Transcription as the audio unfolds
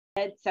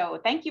So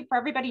thank you for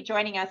everybody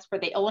joining us for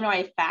the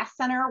Illinois FAST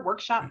Center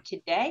workshop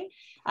today.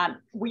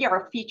 We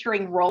are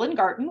featuring Roland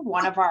Garton,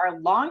 one of our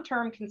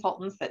long-term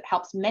consultants that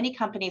helps many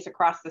companies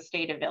across the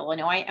state of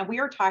Illinois. And we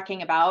are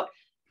talking about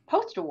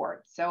post-award.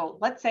 So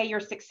let's say you're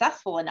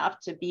successful enough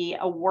to be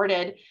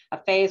awarded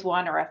a phase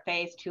 1 or a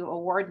phase 2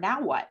 award.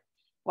 Now what?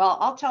 Well,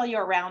 I'll tell you,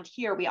 around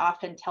here, we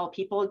often tell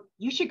people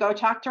you should go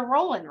talk to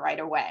Roland right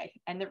away.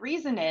 And the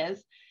reason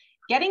is,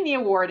 getting the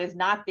award is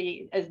not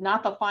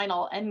the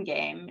final end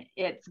game.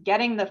 It's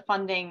getting the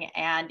funding.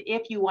 And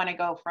if you want to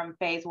go from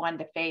phase 1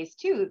 to phase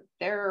 2,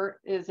 there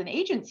is an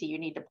agency you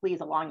need to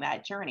please along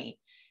that journey.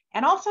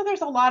 And also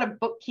there's a lot of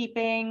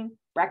bookkeeping,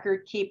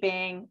 record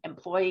keeping,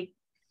 employee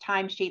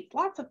timesheets,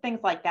 lots of things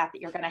like that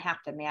you're going to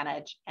have to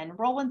manage. And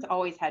Roland's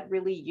always had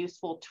really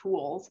useful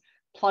tools,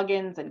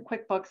 plugins and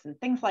QuickBooks and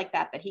things like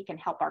that he can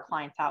help our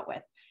clients out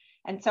with.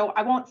 And so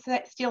I won't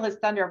steal his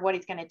thunder of what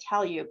he's going to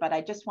tell you, but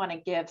I just want to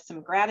give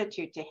some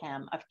gratitude to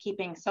him of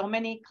keeping so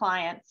many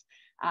clients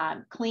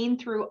clean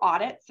through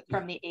audits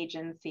from the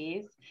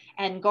agencies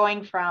and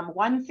going from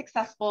one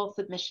successful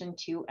submission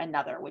to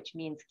another, which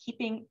means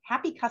keeping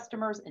happy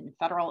customers in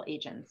federal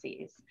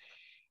agencies.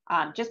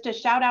 Just a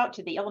shout out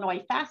to the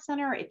Illinois FAST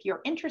Center. If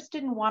you're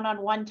interested in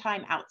one-on-one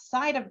time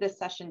outside of this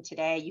session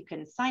today, you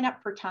can sign up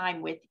for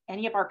time with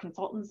any of our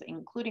consultants,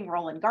 including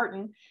Roland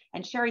Garton.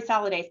 And Sherry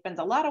Soliday spends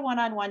a lot of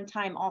one-on-one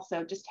time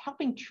also just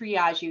helping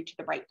triage you to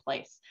the right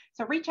place.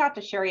 So reach out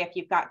to Sherry if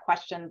you've got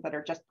questions that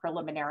are just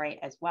preliminary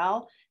as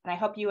well. And I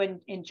hope you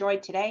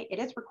enjoyed today. It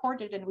is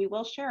recorded and we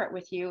will share it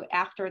with you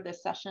after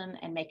this session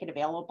and make it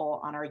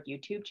available on our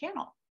YouTube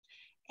channel.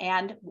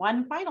 And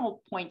one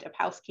final point of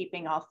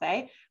housekeeping, I'll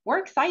say, we're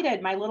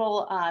excited, my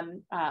little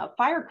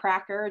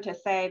firecracker, to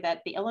say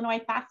that the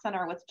Illinois FAST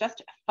Center was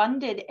just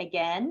funded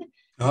again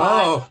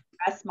by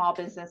the Small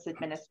Business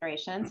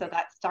Administration. So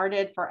that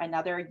started for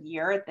another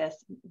year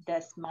this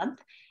month.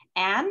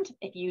 And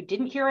if you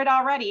didn't hear it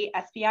already,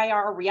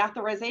 SBIR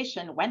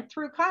reauthorization went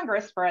through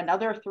Congress for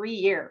another 3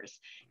 years.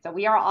 So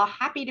we are all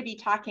happy to be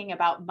talking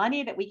about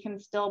money that we can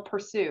still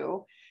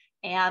pursue.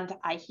 And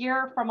I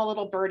hear from a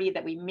little birdie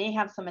that we may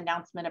have some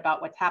announcement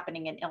about what's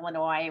happening in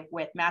Illinois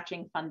with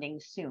matching funding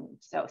soon.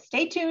 So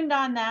stay tuned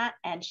on that,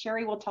 and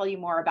Sherry will tell you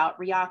more about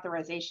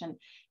reauthorization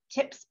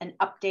tips and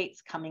updates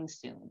coming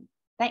soon.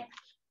 Thanks.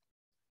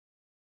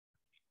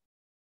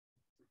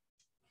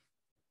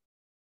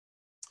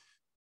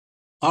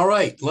 All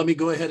right, let me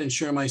go ahead and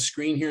share my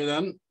screen here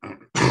then.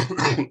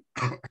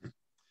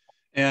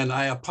 And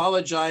I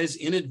apologize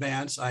in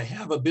advance. I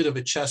have a bit of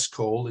a chest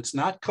cold. It's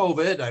not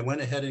COVID. I went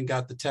ahead and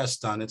got the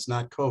test done. It's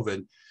not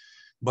COVID,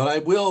 but I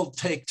will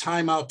take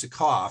time out to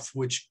cough,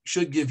 which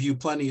should give you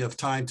plenty of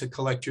time to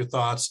collect your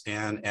thoughts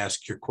and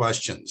ask your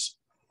questions.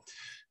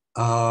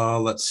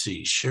 Let's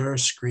see, share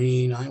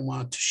screen. I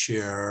want to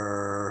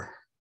share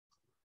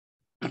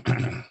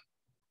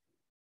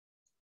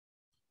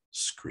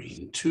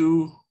screen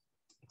 2,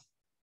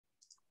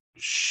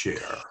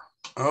 share.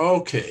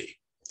 Okay.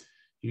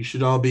 You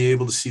should all be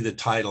able to see the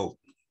title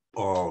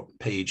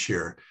page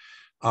here.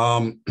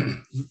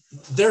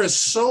 There is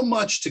so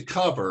much to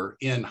cover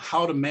in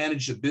how to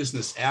manage a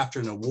business after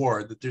an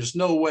award that there's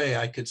no way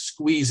I could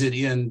squeeze it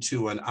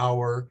into an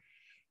hour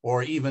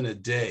or even a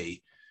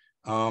day.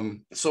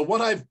 So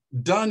what I've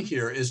done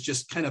here is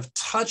just kind of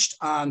touched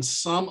on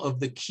some of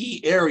the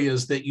key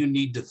areas that you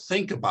need to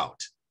think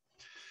about.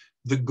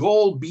 The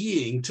goal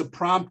being to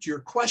prompt your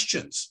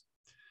questions.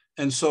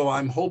 And so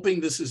I'm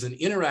hoping this is an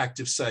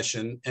interactive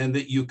session and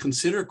that you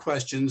consider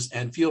questions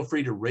and feel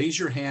free to raise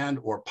your hand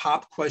or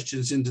pop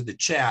questions into the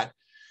chat,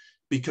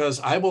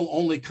 because I will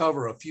only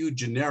cover a few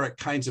generic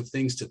kinds of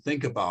things to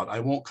think about. I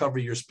won't cover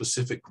your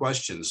specific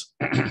questions.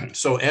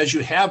 So as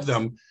you have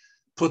them,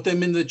 put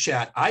them in the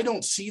chat. I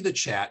don't see the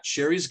chat.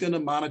 Sherry's going to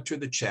monitor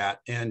the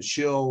chat and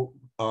she'll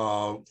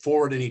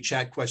forward any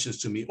chat questions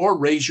to me, or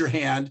raise your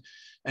hand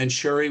and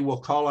Sherry will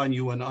call on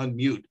you and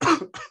unmute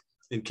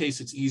in case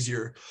it's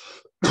easier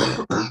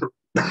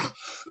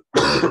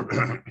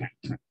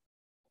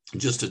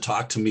just to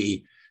talk to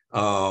me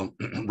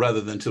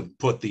rather than to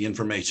put the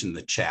information in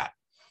the chat.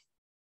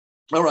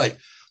 All right.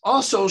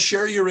 Also,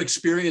 share your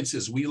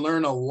experiences. We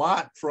learn a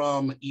lot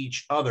from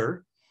each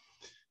other,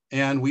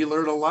 and we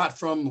learn a lot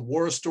from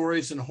war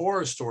stories and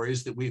horror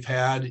stories that we've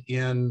had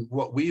in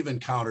what we've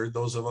encountered,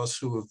 those of us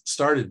who have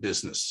started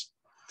business.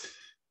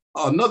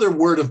 Another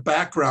word of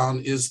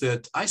background is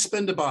that I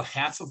spend about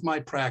half of my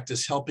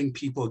practice helping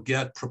people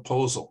get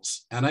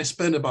proposals, and I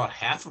spend about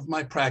half of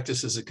my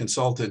practice as a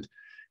consultant,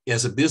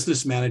 as a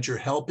business manager,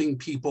 helping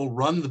people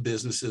run the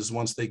businesses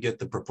once they get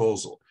the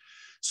proposal.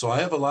 So I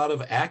have a lot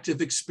of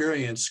active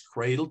experience,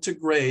 cradle to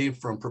grave,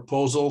 from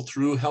proposal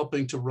through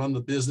helping to run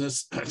the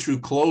business,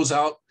 through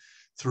closeout,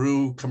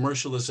 through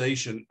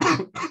commercialization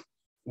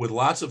with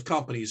lots of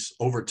companies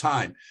over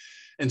time.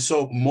 And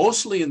so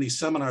mostly in these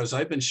seminars,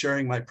 I've been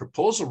sharing my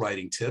proposal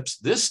writing tips.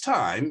 This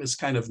time is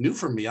kind of new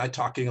for me. I'm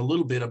talking a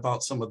little bit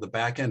about some of the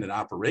back end and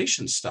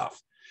operations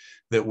stuff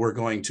that we're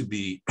going to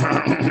be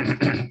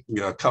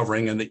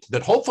covering, and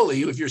that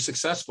hopefully, if you're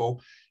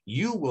successful,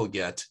 you will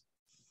get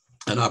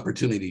an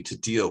opportunity to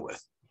deal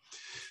with.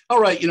 All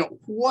right,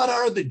 what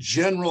are the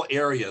general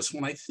areas?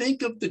 When I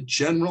think of the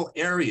general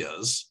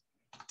areas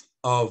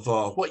of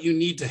what you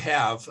need to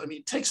have, I mean,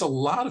 it takes a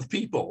lot of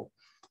people,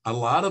 a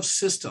lot of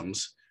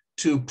systems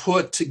to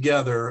put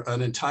together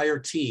an entire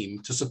team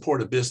to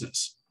support a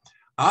business.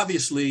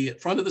 Obviously,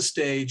 at front of the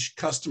stage,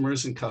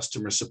 customers and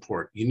customer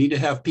support. You need to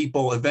have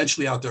people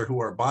eventually out there who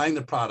are buying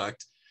the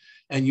product,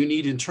 and you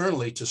need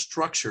internally to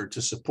structure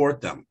to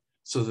support them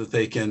so that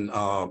they can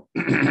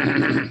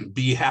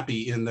be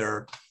happy in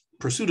their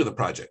pursuit of the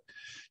project.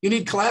 You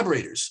need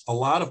collaborators, a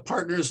lot of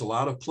partners, a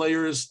lot of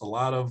players, a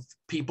lot of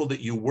people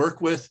that you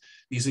work with.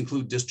 These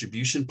include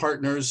distribution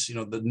partners.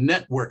 The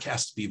network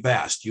has to be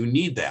vast. You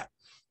need that.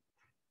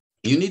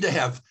 You need to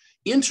have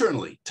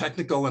internally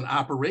technical and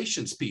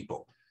operations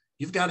people.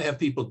 You've got to have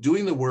people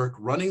doing the work,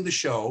 running the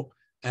show,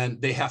 and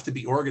they have to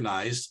be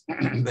organized.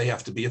 They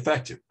have to be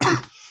effective.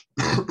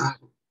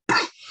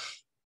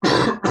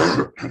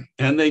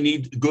 And they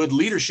need good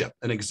leadership,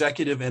 an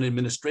executive and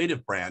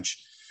administrative branch.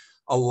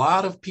 A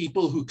lot of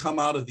people who come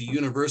out of the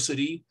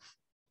university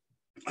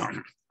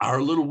are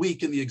a little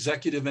weak in the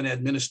executive and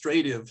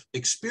administrative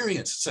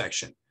experience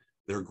section.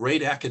 They're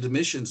great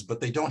academicians,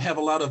 but they don't have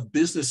a lot of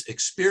business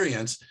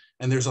experience,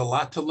 and there's a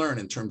lot to learn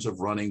in terms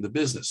of running the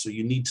business. So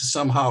you need to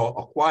somehow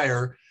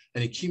acquire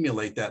and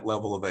accumulate that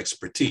level of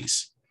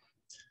expertise.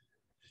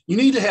 You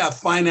need to have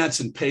finance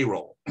and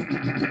payroll.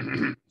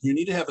 You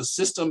need to have a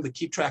system to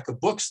keep track of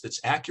books that's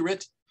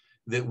accurate,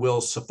 that will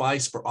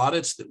suffice for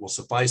audits, that will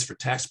suffice for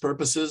tax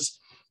purposes.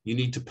 You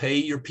need to pay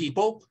your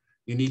people.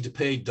 You need to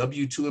pay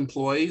W-2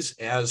 employees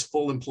as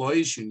full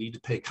employees. You need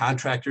to pay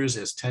contractors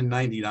as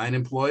 1099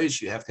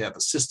 employees. You have to have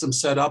a system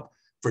set up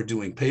for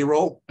doing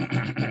payroll.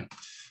 You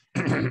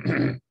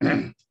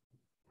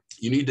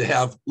need to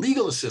have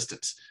legal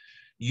assistance.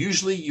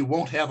 Usually you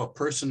won't have a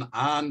person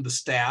on the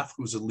staff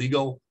who's a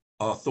legal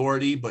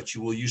authority, but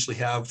you will usually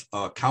have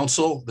a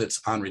counsel that's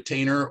on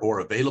retainer or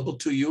available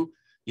to you.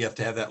 You have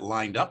to have that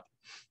lined up.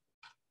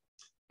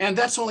 And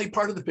that's only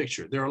part of the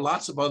picture. There are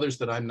lots of others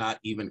that I'm not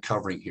even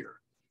covering here.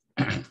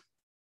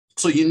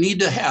 So you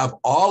need to have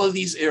all of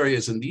these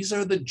areas, and these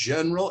are the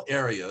general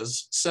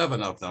areas,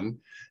 7 of them,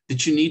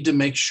 that you need to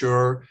make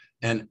sure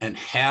and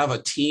have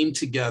a team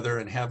together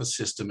and have a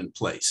system in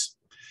place.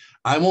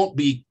 I won't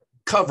be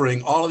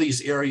covering all of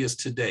these areas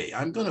today.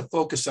 I'm going to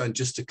focus on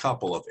just a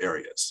couple of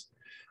areas.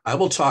 I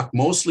will talk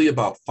mostly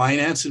about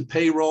finance and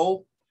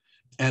payroll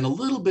and a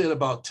little bit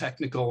about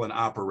technical and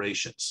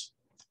operations,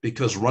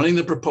 because running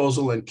the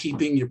proposal and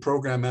keeping your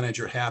program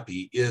manager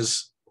happy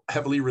is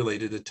heavily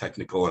related to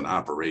technical and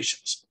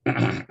operations.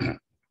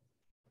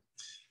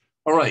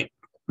 All right.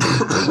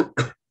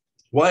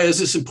 Why is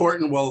this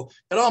important? Well,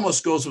 it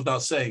almost goes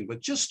without saying, but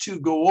just to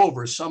go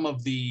over some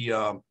of the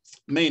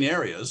main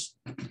areas,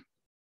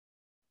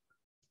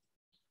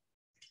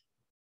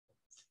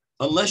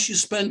 unless you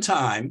spend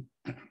time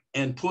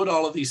and put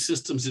all of these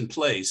systems in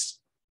place,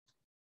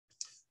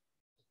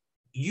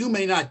 you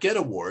may not get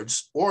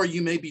awards, or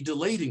you may be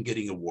delayed in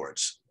getting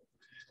awards.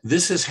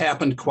 This has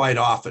happened quite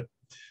often.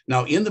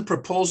 Now, in the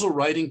proposal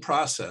writing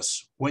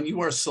process, when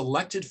you are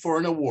selected for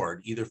an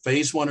award, either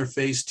phase 1 or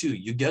phase 2,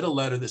 you get a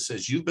letter that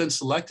says you've been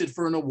selected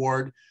for an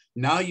award.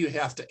 Now you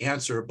have to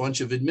answer a bunch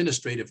of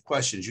administrative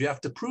questions. You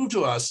have to prove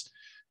to us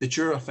that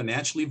you're a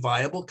financially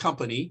viable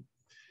company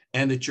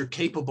and that you're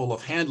capable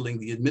of handling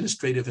the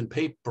administrative and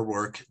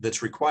paperwork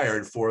that's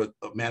required for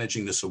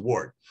managing this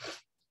award.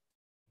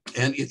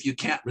 And if you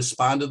can't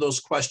respond to those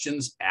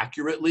questions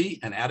accurately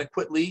and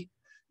adequately,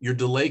 your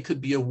delay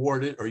could be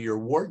awarded, or your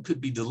award could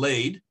be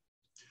delayed,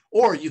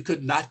 or you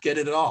could not get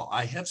it at all.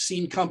 I have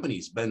seen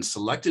companies been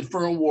selected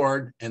for an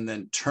award and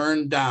then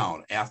turned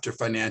down after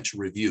financial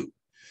review,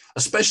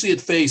 especially at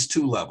phase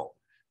 2 level.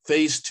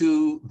 Phase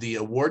 2, the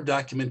award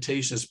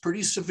documentation is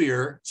pretty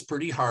severe. It's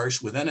pretty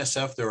harsh. With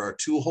NSF, there are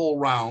 2 whole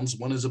rounds.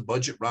 One is a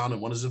budget round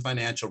and one is a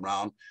financial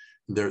round.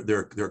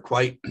 They're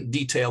quite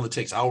detailed. It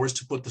takes hours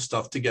to put the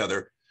stuff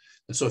together.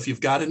 And so if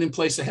you've got it in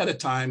place ahead of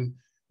time,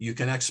 you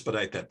can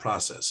expedite that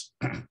process.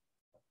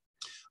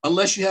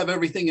 Unless you have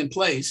everything in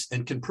place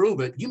and can prove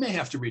it, you may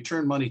have to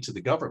return money to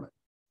the government.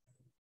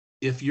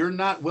 If you're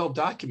not well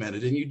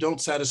documented and you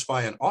don't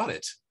satisfy an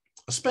audit,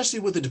 especially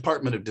with the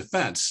Department of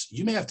Defense,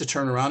 you may have to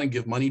turn around and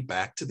give money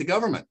back to the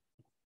government.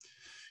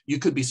 You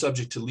could be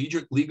subject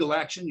to legal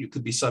action. You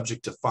could be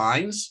subject to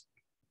fines.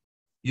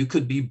 You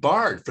could be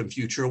barred from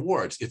future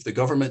awards. If the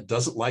government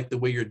doesn't like the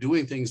way you're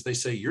doing things, they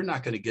say you're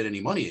not going to get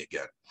any money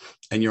again,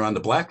 and you're on the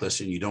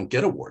blacklist and you don't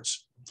get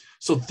awards.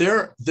 So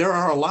there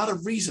are a lot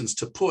of reasons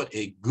to put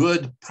a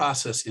good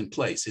process in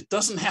place. It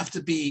doesn't have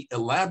to be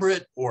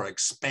elaborate or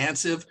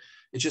expansive.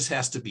 It just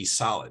has to be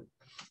solid.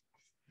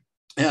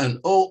 And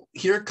oh,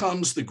 here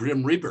comes the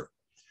Grim Reaper.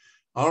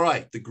 All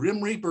right, the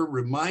Grim Reaper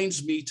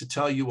reminds me to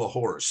tell you a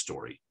horror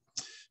story.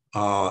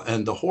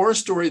 And the horror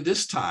story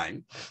this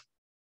time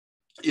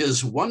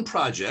is one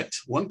project,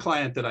 one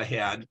client that I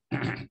had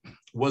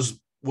was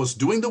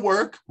doing the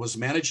work, was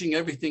managing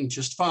everything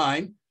just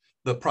fine,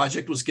 The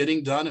project was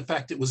getting done. In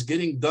fact, it was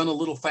getting done a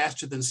little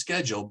faster than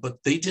scheduled,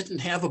 but they didn't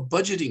have a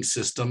budgeting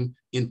system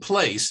in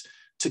place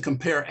to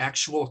compare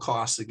actual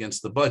costs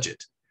against the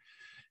budget.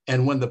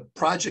 And when the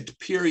project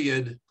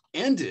period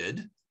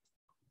ended,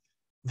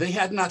 they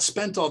had not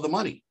spent all the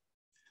money,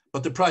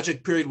 but the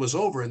project period was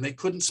over and they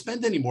couldn't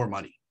spend any more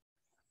money.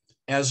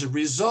 As a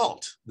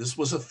result, this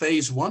was a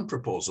phase one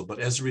proposal, but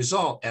as a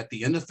result, at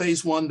the end of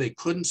phase one, they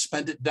couldn't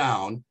spend it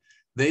down.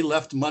 They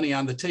left money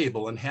on the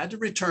table and had to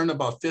return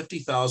about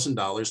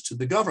 $50,000 to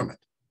the government.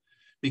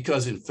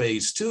 Because in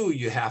phase two,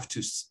 you have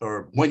to,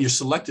 or when you're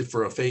selected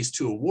for a phase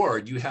two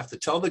award, you have to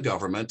tell the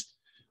government,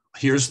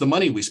 here's the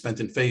money we spent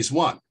in phase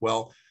one.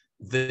 Well,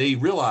 they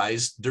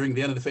realized during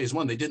the end of the phase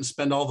one, they didn't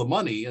spend all the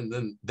money. And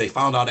then they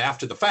found out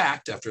after the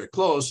fact, after it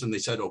closed, and they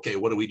said, okay,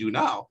 what do we do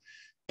now?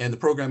 And the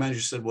program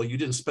manager said, well, you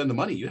didn't spend the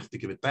money, you have to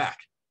give it back.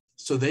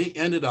 So they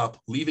ended up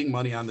leaving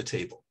money on the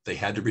table. They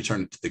had to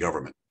return it to the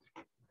government.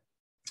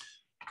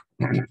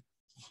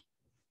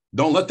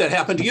 Don't let that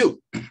happen to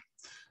you.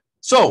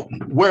 So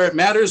where it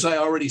matters, I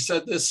already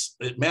said this,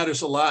 it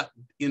matters a lot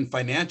in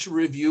financial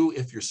review.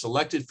 If you're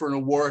selected for an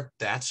award,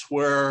 that's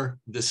where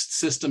this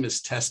system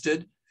is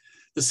tested.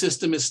 The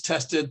system is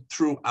tested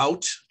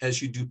throughout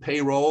as you do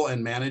payroll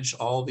and manage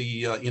all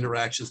the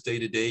interactions day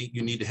to day.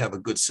 You need to have a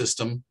good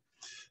system.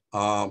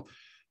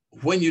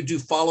 When you do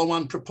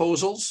follow-on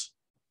proposals,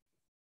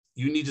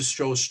 you need to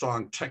show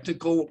strong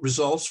technical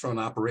results from an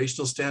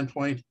operational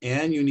standpoint,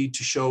 and you need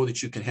to show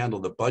that you can handle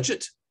the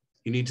budget.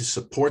 You need to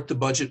support the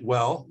budget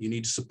well. You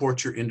need to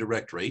support your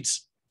indirect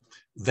rates.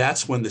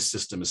 That's when the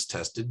system is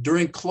tested.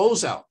 During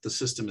closeout, the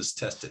system is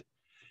tested.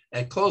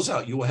 At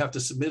closeout, you will have to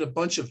submit a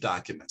bunch of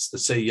documents that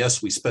say,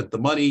 yes, we spent the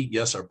money.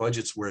 Yes, our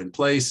budgets were in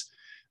place,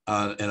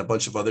 and a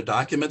bunch of other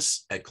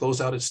documents. At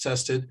closeout, it's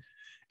tested.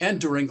 And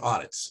during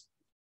audits.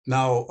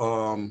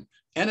 Now,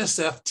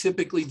 NSF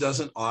typically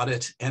doesn't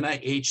audit.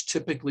 NIH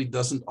typically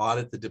doesn't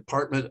audit. The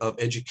Department of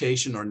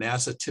Education or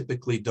NASA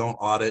typically don't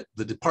audit.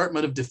 The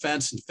Department of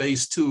Defense in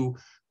phase two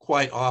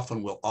quite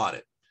often will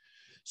audit.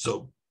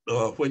 So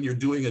when you're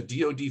doing a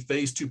DoD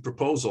phase two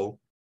proposal,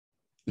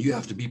 you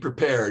have to be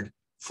prepared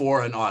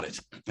for an audit,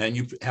 and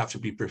you have to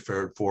be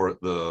prepared for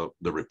the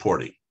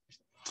reporting.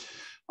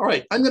 All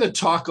right, I'm going to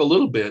talk a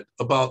little bit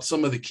about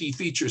some of the key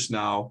features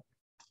now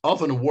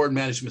of an award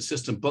management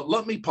system, but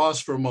let me pause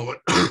for a moment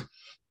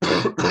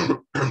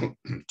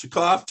to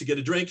cough, to get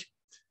a drink,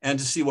 and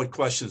to see what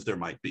questions there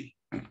might be.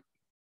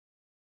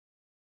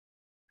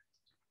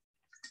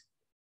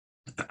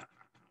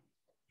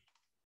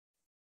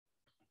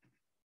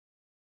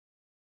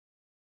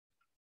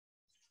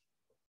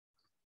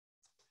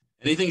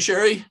 Anything,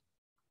 Sherry?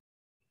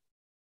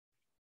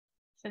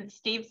 Since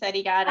Steve said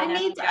he got an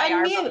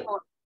SBIR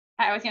before,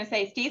 I was going to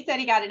say, Steve said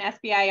he got an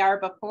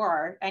SBIR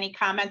before. Any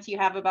comments you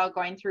have about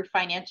going through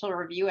financial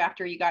review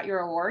after you got your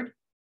award?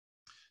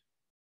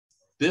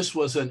 This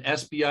was an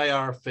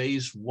SBIR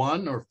phase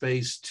one or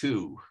phase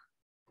two?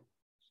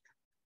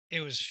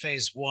 It was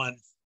phase one.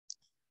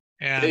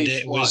 And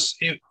it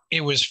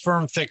was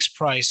firm fixed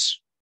price.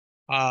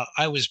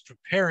 I was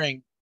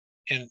preparing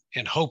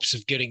in hopes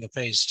of getting a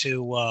phase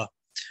two,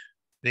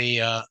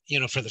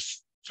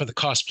 for the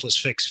cost plus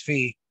fixed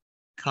fee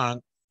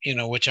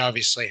which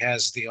obviously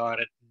has the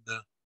audit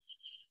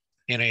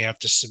and you have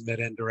to submit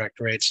indirect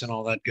rates and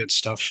all that good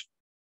stuff.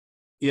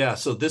 Yeah,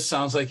 so this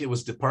sounds like it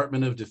was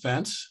Department of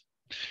Defense?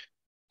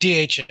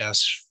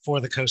 DHS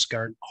for the Coast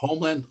Guard.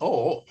 Homeland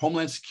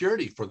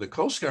Security for the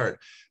Coast Guard.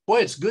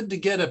 Boy, it's good to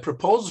get a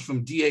proposal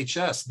from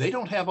DHS. They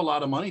don't have a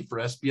lot of money for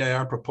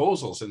SBIR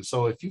proposals. And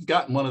so if you've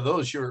gotten one of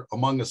those, you're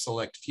among a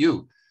select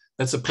few.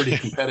 That's a pretty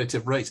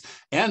competitive race.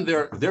 And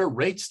their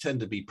rates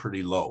tend to be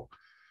pretty low.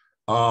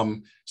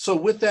 So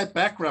with that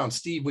background,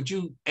 Steve, would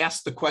you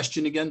ask the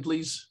question again,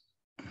 please?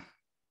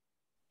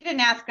 He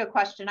didn't ask a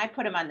question. I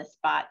put him on the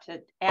spot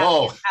to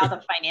ask him how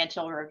the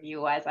financial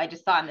review was. I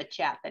just saw in the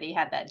chat that he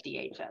had that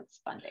DHS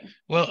funding.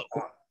 Well,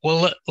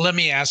 let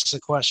me ask the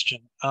question.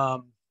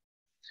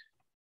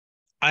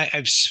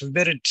 I've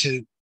submitted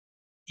to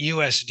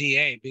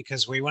USDA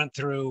because we went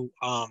through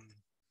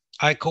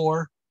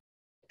I-Corps,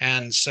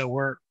 and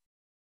so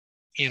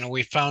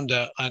we found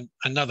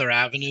another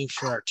avenue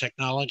for our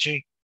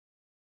technology.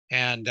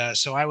 And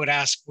so I would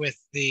ask with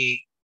the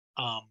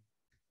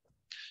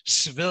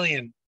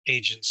civilian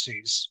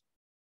agencies,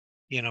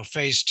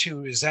 phase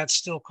two, is that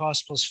still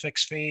cost plus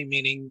fixed fee,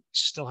 meaning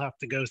still have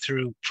to go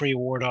through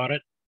pre-award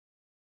audit?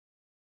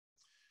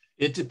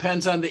 It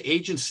depends on the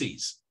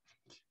agencies.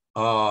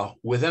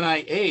 With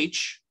NIH,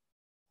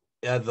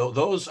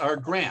 those are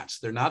grants.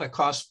 They're not a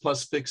cost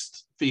plus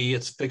fixed fee.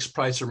 It's fixed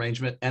price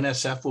arrangement.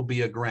 NSF will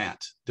be a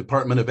grant.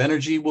 Department of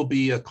Energy will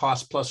be a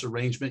cost plus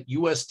arrangement.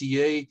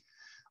 USDA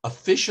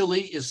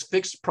officially is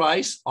fixed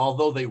price,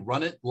 although they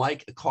run it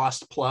like a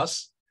cost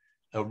plus,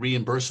 a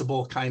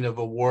reimbursable kind of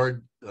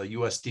award.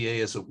 USDA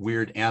is a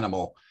weird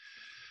animal.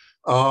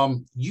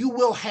 You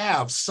will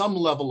have some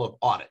level of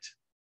audit,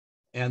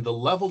 and the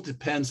level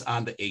depends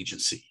on the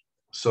agency.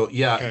 So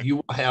yeah, okay. You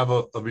will have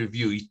a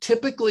review.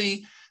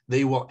 Typically,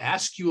 they will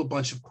ask you a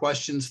bunch of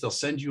questions. They'll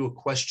send you a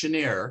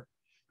questionnaire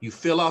You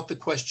fill out the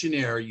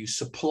questionnaire, you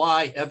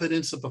supply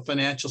evidence of a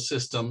financial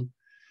system,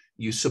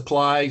 you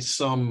supply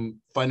some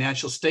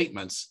financial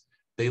statements.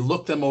 They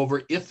look them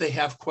over. If they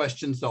have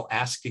questions, they'll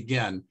ask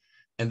again.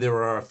 And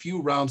there are a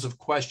few rounds of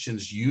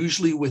questions,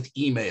 usually with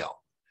email.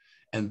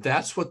 And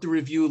that's what the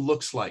review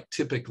looks like.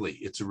 Typically,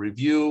 it's a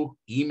review,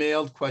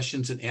 emailed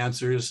questions and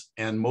answers,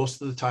 and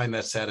most of the time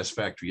that's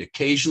satisfactory.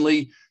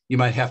 Occasionally, you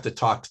might have to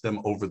talk to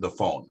them over the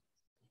phone.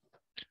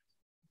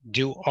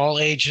 Do all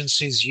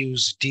agencies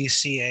use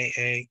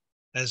DCAA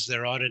as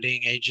their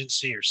auditing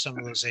agency, or some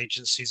of those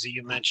agencies that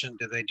you mentioned,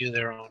 do they do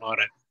their own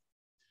audit?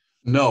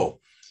 No.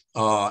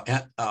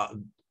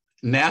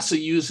 NASA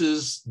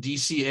uses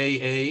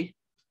DCAA.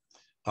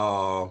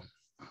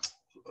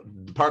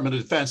 Department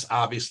of Defense,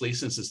 obviously,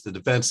 since it's the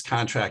Defense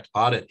Contract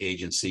Audit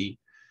Agency.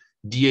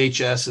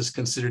 DHS is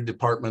considered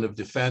Department of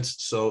Defense,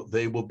 so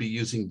they will be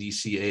using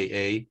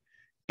DCAA.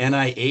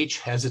 NIH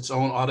has its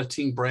own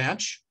auditing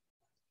branch,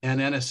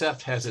 and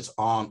NSF has its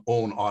own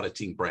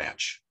auditing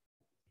branch.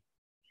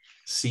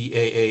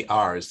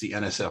 CAAR is the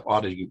NSF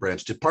auditing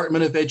branch.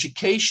 Department of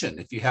Education,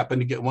 if you happen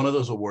to get one of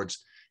those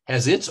awards,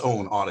 has its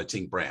own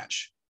auditing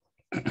branch.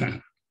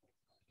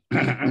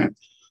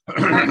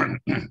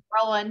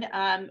 Roland,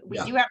 we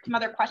do have some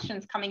other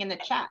questions coming in the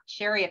chat.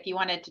 Sherry, if you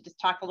wanted to just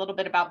talk a little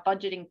bit about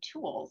budgeting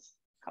tools,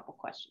 a couple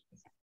questions.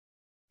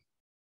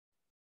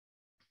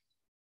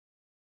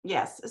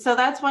 Yes, so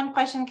that's one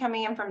question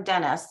coming in from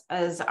Dennis,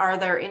 is are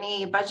there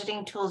any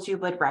budgeting tools you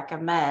would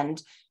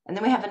recommend? And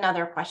then we have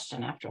another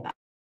question after that.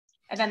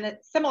 And then the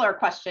similar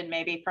question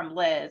maybe from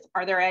Liz,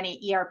 are there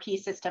any ERP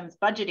systems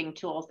budgeting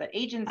tools that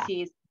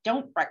agencies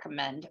don't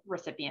recommend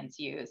recipients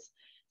use?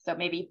 So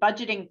maybe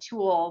budgeting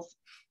tools,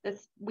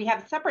 we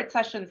have separate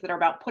sessions that are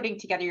about putting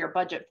together your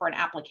budget for an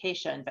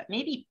application, but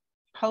maybe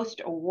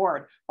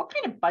post-award, what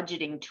kind of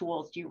budgeting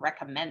tools do you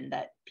recommend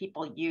that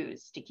people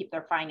use to keep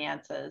their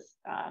finances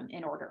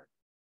in order?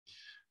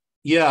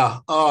 Yeah,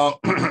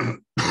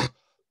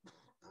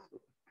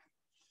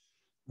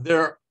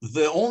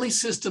 the only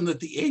system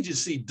that the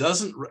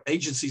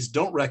agencies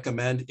don't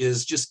recommend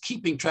is just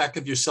keeping track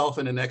of yourself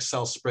in an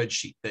Excel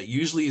spreadsheet. That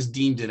usually is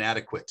deemed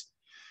inadequate.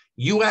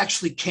 You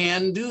actually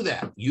can do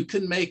that. You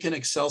can make an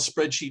Excel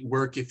spreadsheet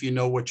work if you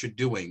know what you're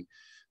doing,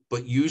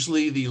 but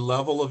usually the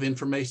level of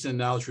information and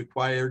knowledge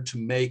required to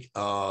make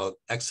an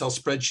Excel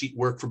spreadsheet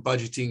work for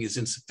budgeting is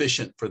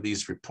insufficient for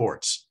these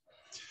reports.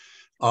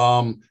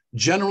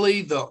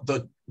 Generally,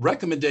 the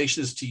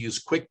recommendation is to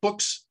use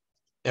QuickBooks.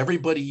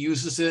 Everybody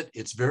uses it.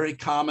 It's very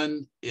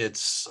common.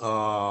 It's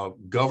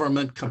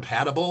government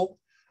compatible.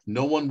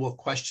 No one will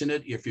question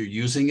it if you're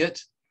using it.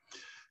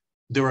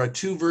 There are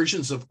two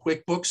versions of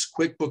QuickBooks.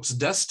 QuickBooks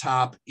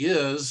Desktop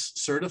is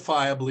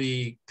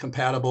certifiably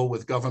compatible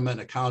with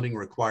government accounting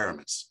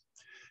requirements.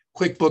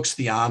 QuickBooks,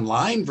 the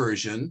online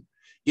version,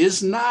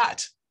 is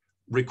not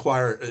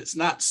required. It's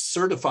not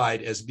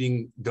certified as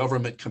being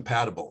government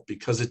compatible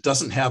because it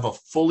doesn't have a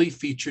fully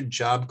featured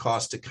job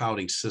cost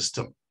accounting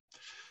system.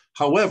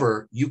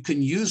 However, you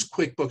can use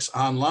QuickBooks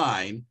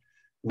Online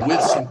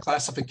with some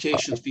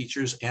classification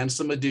features and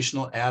some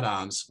additional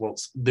add-ons. Well,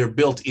 they're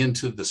built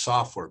into the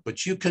software,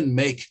 but you can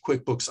make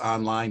QuickBooks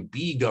Online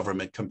be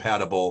government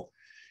compatible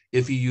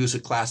if you use a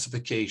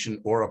classification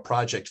or a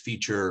project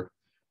feature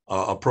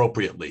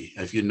appropriately,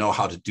 if you know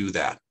how to do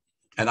that.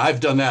 And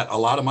I've done that. A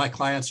lot of my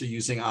clients are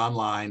using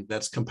online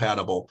that's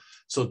compatible.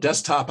 So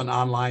desktop and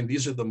online,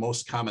 these are the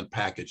most common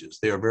packages.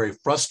 They are very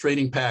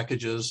frustrating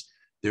packages.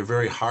 They're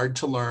very hard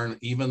to learn,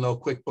 even though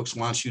QuickBooks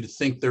wants you to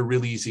think they're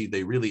really easy,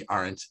 they really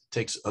aren't.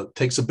 It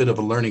takes a bit of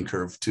a learning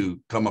curve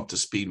to come up to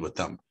speed with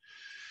them.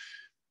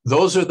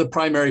 Those are the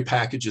primary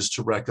packages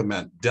to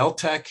recommend.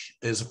 Deltek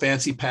is a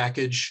fancy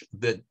package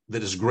that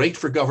is great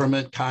for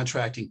government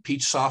contracting.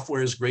 Peach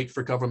Software is great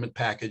for government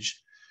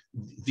package.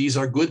 These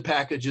are good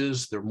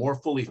packages. They're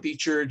more fully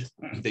featured.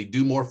 They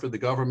do more for the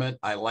government.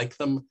 I like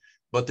them,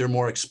 but they're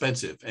more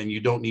expensive and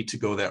you don't need to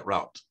go that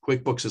route.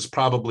 QuickBooks is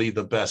probably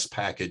the best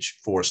package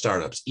for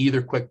startups,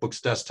 either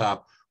QuickBooks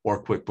Desktop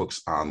or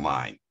QuickBooks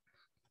Online.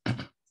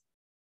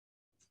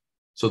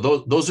 So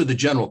those are the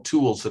general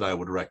tools that I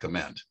would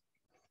recommend.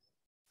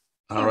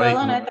 All right.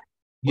 Roland,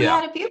 we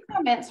had a few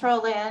comments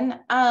roll in.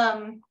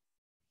 Oh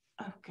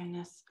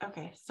goodness.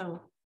 Okay, so.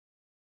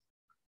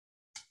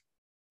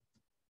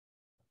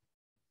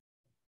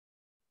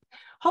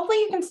 Hopefully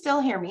you can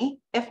still hear me.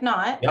 If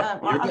not,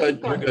 yep, you're good.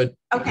 You're good.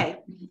 Okay.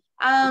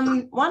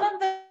 One of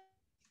the.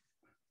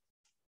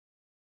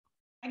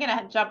 I'm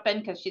gonna jump in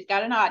because she's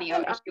got an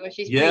audio issue.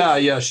 She's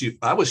yeah.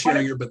 I was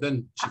hearing her, but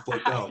then she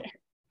flipped out.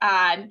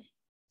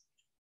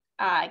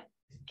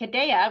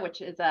 Kadea,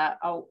 which is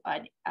a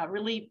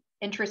really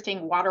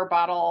interesting water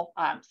bottle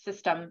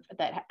system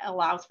that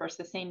allows for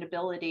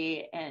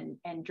sustainability and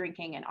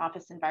drinking in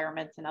office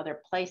environments and other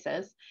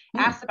places,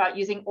 asked about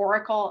using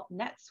Oracle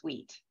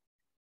NetSuite.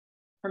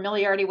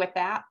 Familiarity with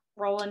that,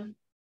 Roland?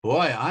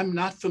 Boy, I'm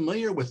not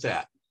familiar with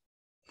that.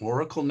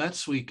 Oracle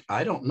NetSuite,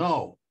 I don't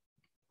know.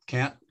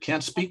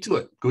 Can't speak to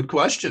it. Good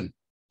question.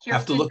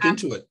 Have to look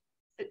into it.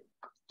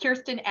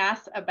 Kirsten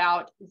asks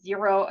about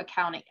Xero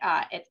accounting.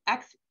 It's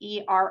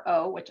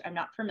XERO, which I'm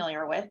not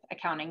familiar with,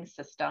 accounting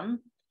system.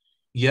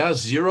 Yeah,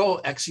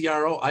 Xero,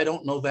 XERO, I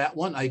don't know that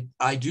one.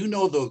 I do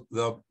know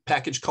the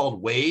package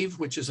called Wave,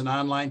 which is an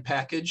online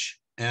package.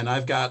 And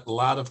I've got a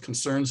lot of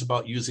concerns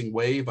about using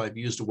Wave. I've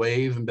used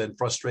Wave and been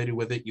frustrated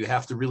with it. You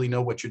have to really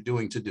know what you're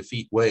doing to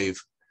defeat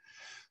Wave,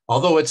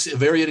 although it's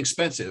very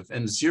inexpensive.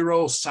 And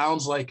Xero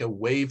sounds like a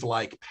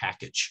Wave-like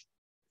package.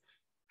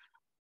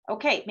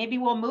 Okay, maybe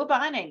we'll move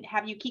on and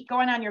have you keep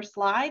going on your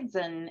slides,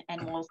 and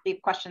we'll see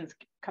if questions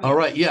come. All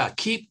right, yeah,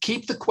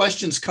 keep the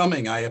questions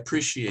coming. I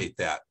appreciate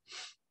that.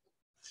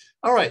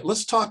 All right,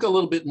 let's talk a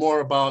little bit more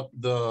about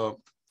the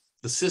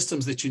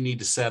systems that you need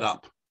to set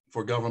up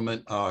for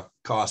government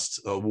cost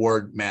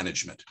award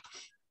management.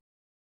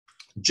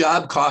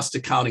 Job cost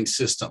accounting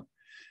system.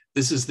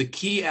 This is the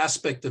key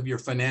aspect of your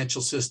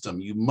financial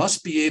system. You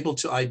must be able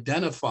to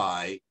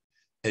identify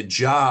a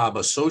job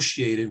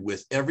associated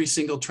with every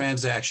single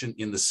transaction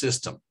in the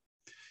system.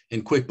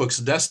 In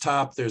QuickBooks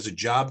Desktop, there's a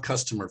job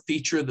customer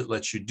feature that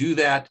lets you do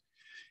that.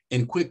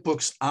 In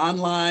QuickBooks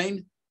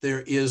Online,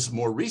 there is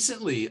more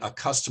recently a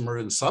customer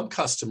and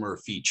sub-customer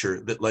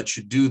feature that lets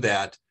you do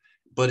that,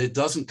 but it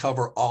doesn't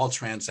cover all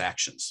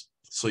transactions.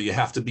 So you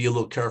have to be a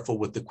little careful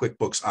with the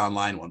QuickBooks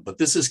Online one, but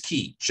this is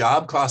key.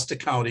 Job cost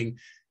accounting,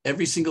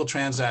 every single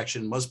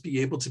transaction must be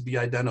able to be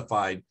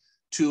identified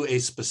to a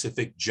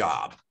specific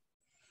job.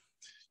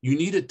 You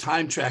need a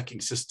time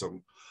tracking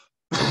system.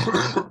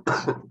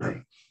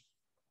 And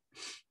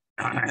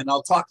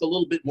I'll talk a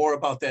little bit more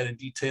about that in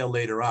detail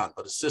later on,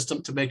 but a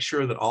system to make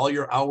sure that all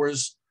your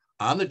hours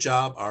on the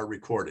job are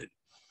recorded.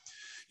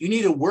 You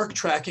need a work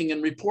tracking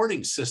and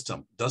reporting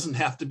system. Doesn't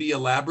have to be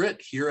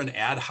elaborate. Here, an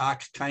ad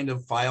hoc kind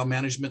of file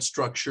management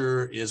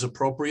structure is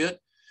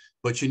appropriate,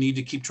 but you need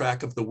to keep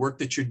track of the work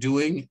that you're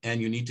doing, and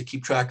you need to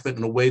keep track of it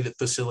in a way that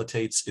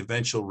facilitates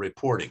eventual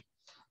reporting.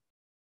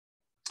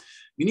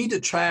 You need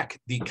to track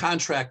the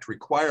contract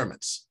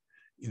requirements.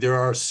 There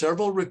are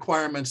several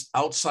requirements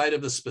outside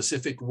of the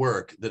specific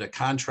work that a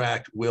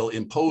contract will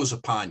impose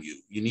upon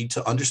you. You need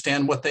to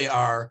understand what they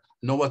are,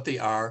 know what they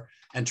are,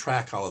 and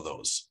track all of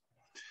those.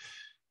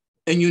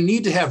 And you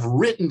need to have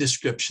written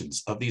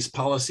descriptions of these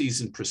policies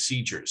and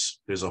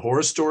procedures. There's a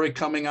horror story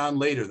coming on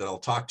later that I'll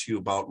talk to you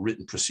about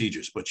written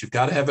procedures, but you've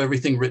got to have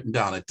everything written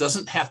down. It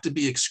doesn't have to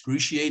be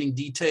excruciating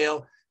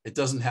detail. It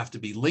doesn't have to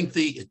be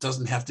lengthy. It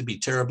doesn't have to be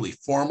terribly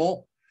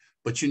formal,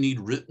 but you need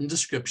written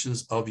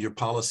descriptions of your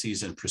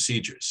policies and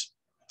procedures.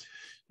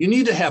 You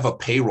need to have a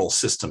payroll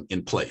system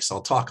in place.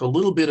 I'll talk a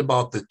little bit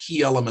about the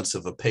key elements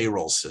of a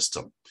payroll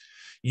system.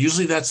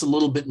 Usually that's a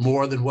little bit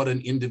more than what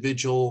an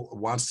individual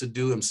wants to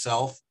do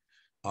himself.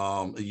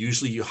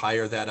 Usually you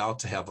hire that out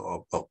to have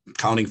an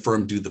accounting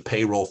firm do the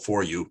payroll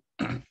for you.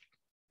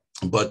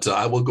 But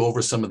I will go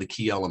over some of the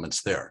key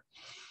elements there.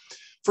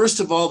 First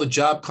of all, the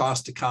job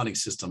cost accounting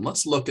system.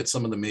 Let's look at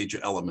some of the major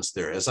elements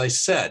there. As I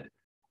said,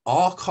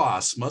 all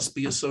costs must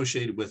be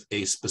associated with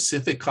a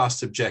specific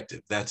cost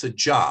objective. That's a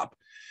job.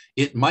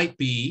 It might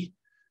be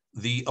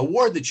the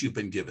award that you've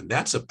been given.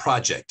 That's a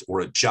project or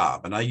a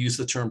job. And I use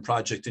the term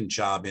project and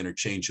job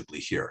interchangeably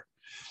here.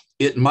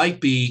 It might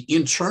be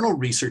internal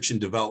research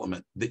and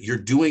development that you're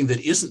doing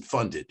that isn't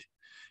funded.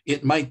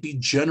 It might be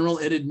general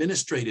and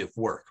administrative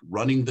work,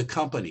 running the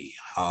company,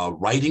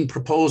 writing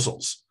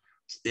proposals.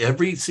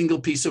 Every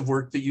single piece of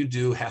work that you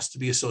do has to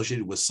be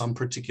associated with some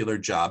particular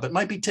job. It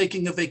might be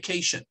taking a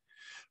vacation.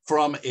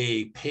 From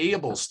a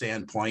payable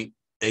standpoint,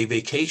 a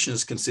vacation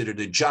is considered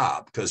a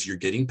job because you're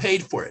getting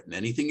paid for it. And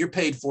anything you're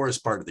paid for is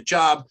part of the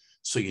job.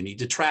 So you need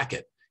to track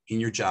it in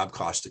your job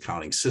cost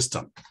accounting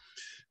system.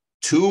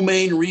 Two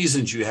main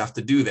reasons you have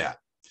to do that.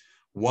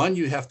 One,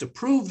 you have to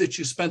prove that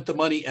you spent the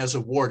money as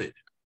awarded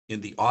in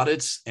the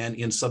audits and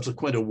in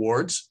subsequent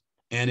awards.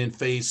 And in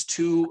phase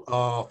 2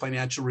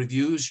 financial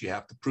reviews, you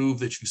have to prove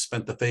that you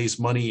spent the phase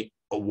money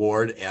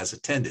award as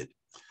attended.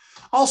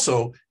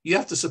 Also, you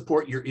have to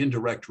support your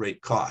indirect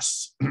rate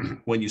costs.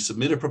 When you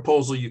submit a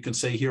proposal, you can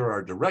say, here are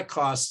our direct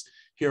costs,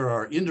 here are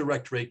our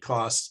indirect rate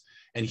costs,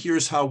 and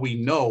here's how we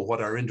know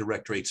what our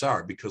indirect rates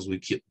are, because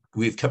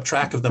we've kept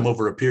track of them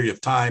over a period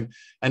of time,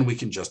 and we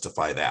can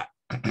justify that.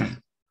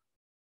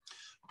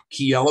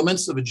 Key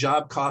elements of a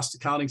job cost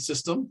accounting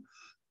system.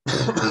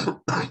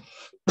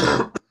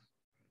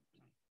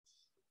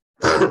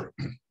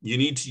 You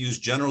need to use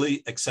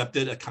generally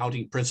accepted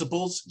accounting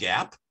principles,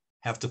 GAAP,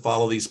 have to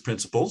follow these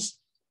principles.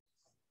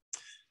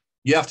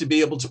 You have to be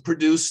able to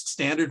produce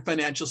standard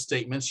financial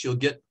statements. You'll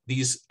get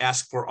these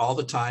asked for all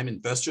the time.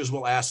 Investors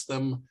will ask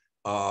them.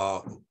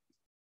 SBIR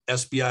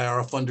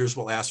funders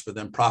will ask for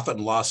them. Profit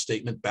and loss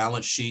statement,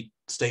 balance sheet,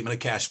 statement of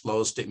cash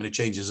flows, statement of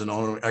changes in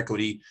owner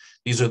equity.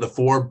 These are the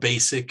 4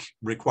 basic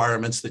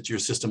requirements that your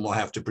system will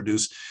have to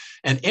produce.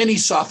 And any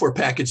software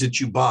package that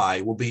you buy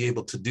will be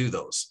able to do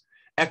those.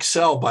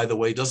 Excel, by the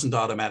way, doesn't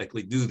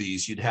automatically do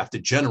these. You'd have to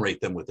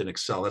generate them within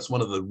Excel. That's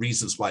one of the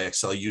reasons why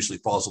Excel usually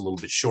falls a little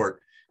bit short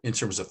in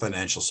terms of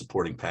financial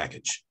supporting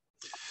package.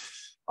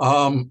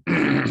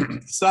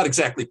 It's not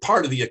exactly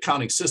part of the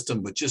accounting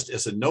system, but just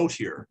as a note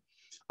here,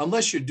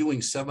 unless you're doing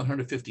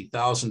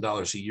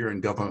 $750,000 a year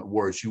in government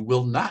awards, you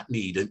will not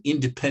need an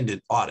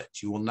independent audit.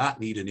 You will not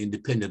need an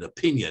independent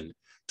opinion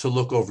to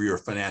look over your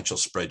financial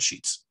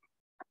spreadsheets.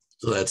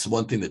 So that's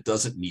one thing that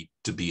doesn't need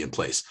to be in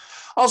place.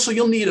 Also,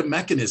 you'll need a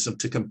mechanism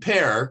to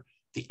compare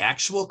the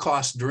actual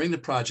cost during the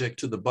project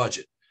to the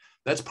budget.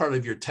 That's part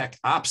of your tech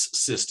ops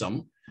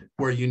system,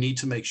 where you need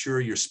to make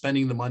sure you're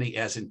spending the money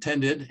as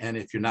intended. And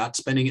if you're not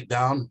spending it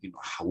down,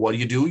 what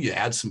do? You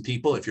add some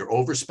people. If you're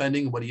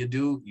overspending, what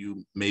do?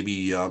 You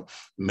maybe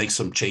make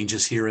some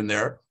changes here and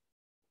there.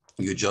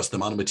 You adjust the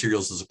amount of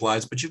materials and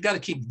supplies, but you've got to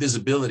keep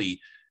visibility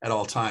at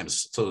all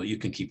times so that you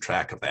can keep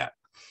track of that.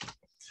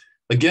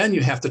 Again,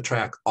 you have to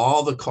track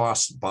all the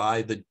costs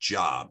by the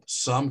job,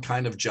 some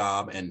kind of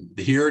job. And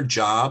here,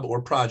 job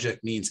or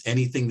project means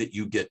anything that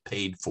you get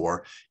paid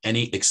for,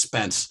 any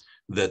expense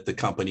that the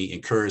company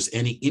incurs,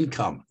 any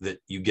income that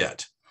you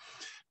get.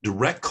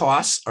 Direct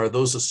costs are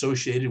those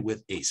associated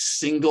with a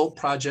single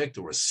project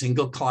or a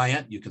single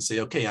client. You can say,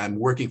 okay, I'm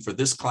working for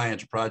this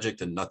client project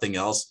and nothing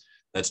else.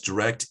 That's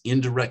direct.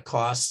 Indirect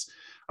costs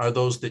are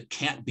those that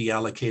can't be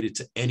allocated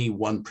to any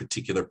one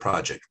particular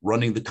project.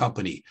 Running the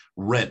company,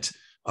 rent,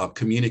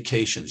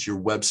 communications, your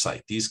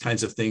website, these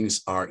kinds of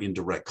things are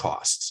indirect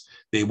costs.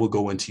 They will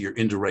go into your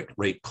indirect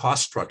rate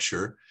cost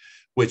structure,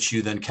 which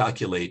you then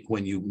calculate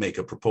when you make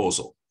a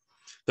proposal.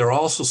 There are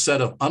also a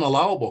set of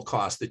unallowable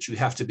costs that you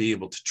have to be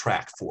able to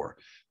track for.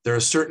 There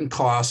are certain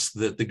costs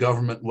that the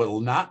government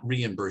will not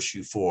reimburse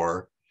you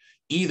for,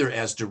 either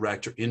as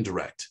direct or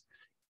indirect.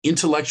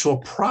 Intellectual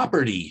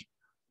property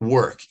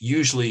work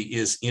usually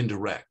is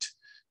indirect.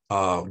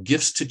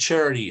 Gifts to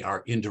charity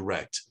are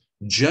indirect.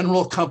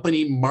 General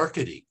company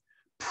marketing,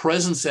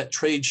 presence at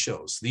trade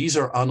shows, these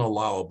are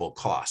unallowable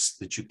costs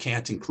that you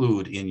can't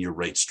include in your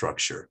rate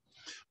structure.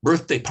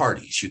 Birthday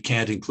parties, you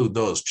can't include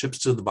those. Trips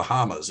to the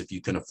Bahamas, if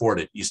you can afford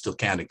it, you still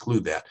can't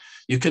include that.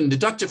 You can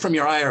deduct it from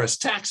your IRS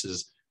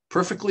taxes,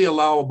 perfectly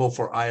allowable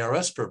for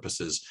IRS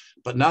purposes,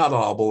 but not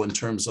allowable in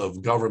terms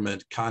of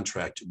government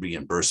contract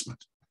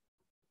reimbursement.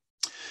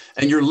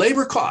 And your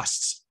labor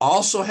costs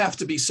also have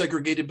to be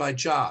segregated by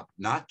job,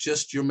 not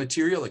just your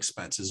material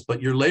expenses,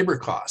 but your labor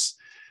costs,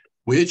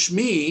 which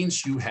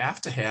means you have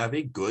to have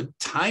a good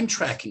time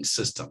tracking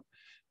system.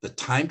 The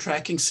time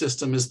tracking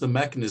system is the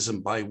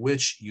mechanism by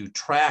which you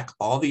track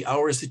all the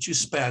hours that you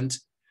spent.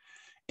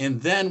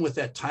 And then with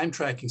that time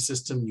tracking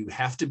system, you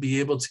have to be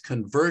able to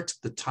convert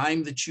the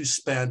time that you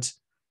spent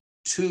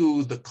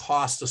to the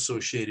cost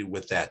associated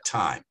with that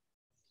time.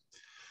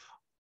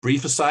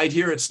 Brief aside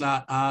here, it's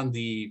not on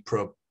the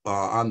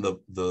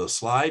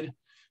slide,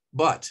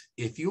 but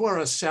if you are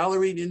a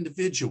salaried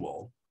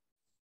individual,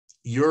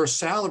 your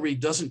salary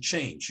doesn't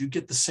change. You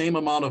get the same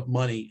amount of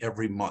money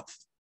every month.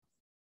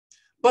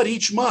 But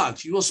each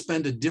month, you will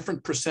spend a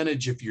different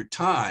percentage of your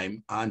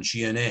time on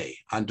G&A,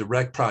 on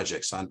direct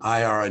projects, on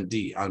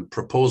IR&D, on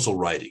proposal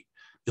writing.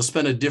 You'll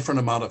spend a different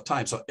amount of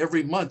time. So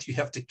every month, you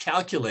have to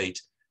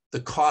calculate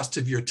the cost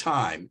of your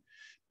time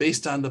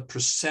based on the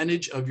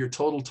percentage of your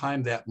total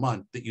time that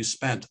month that you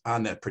spent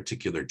on that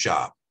particular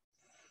job.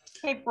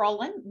 Hey,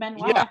 Roland,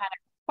 Manuela had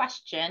a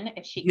question,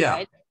 if she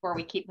could, before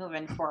we keep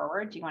moving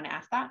forward. Do you want to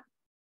ask that?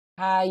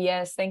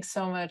 Yes, thanks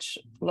so much,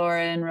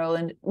 Laura and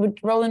Roland.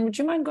 Roland, would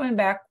you mind going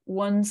back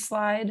one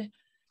slide?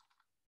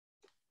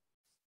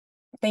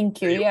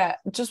 Thank you. Yeah,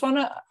 just want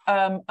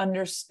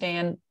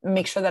to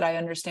make sure that I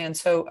understand.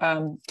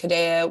 So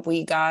today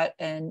we got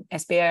an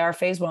SBIR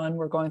phase 1.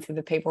 We're going through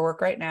the paperwork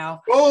right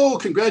now. Oh,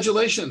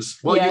 congratulations.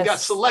 Well, yes. You got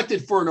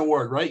selected for an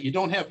award, right? You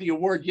don't have the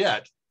award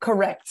yet.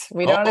 Correct.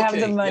 We don't have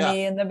the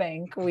money in the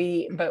bank.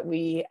 But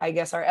we, I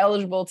guess, are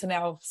eligible to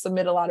now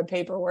submit a lot of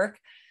paperwork.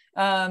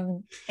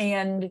 And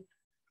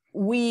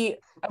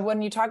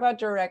when you talk about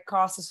direct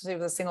costs associated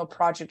with a single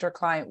project or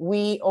client,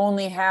 we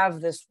only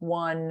have this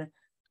one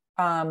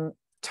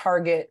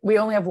target. We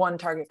only have one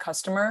target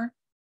customer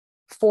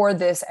for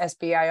this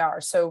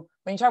SBIR. So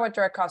when you talk about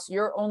direct costs,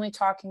 you're only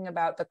talking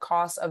about the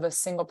cost of a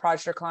single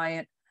project or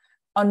client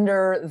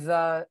under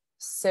the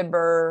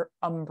SBIR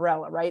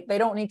umbrella, right? They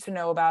don't need to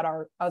know about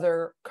our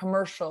other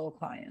commercial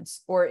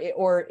clients, or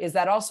is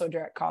that also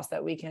direct cost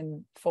that we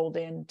can fold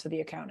into the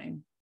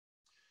accounting?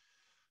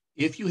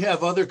 If you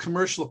have other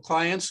commercial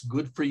clients,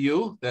 good for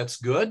you. That's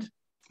good.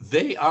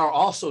 They are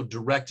also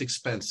direct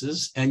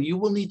expenses, and you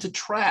will need to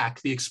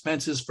track the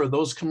expenses for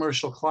those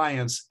commercial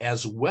clients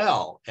as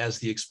well as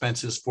the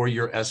expenses for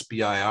your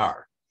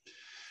SBIR.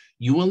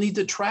 You will need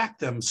to track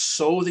them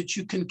so that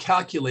you can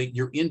calculate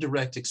your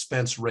indirect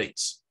expense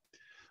rates.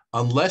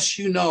 Unless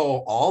you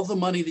know all the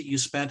money that you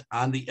spent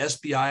on the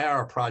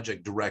SBIR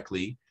project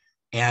directly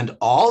and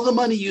all the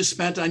money you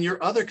spent on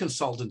your other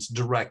consultants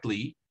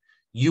directly,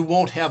 you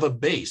won't have a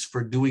base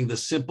for doing the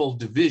simple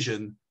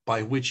division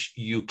by which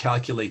you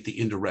calculate the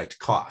indirect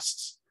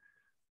costs.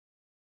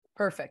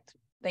 Perfect.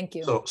 Thank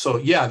you. So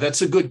yeah,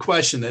 that's a good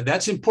question. And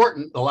that's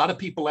important. A lot of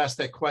people ask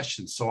that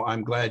question, so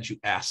I'm glad you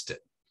asked it.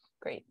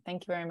 Great.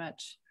 Thank you very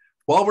much.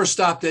 While we're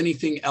stopped,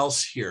 anything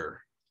else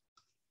here?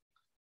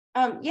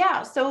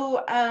 Yeah,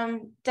 so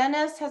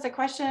Dennis has a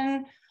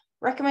question.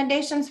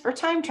 Recommendations for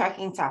time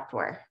tracking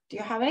software. Do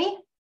you have any?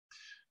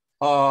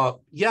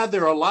 Yeah,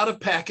 there are a lot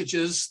of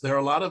packages. There are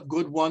a lot of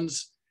good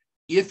ones.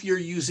 If you're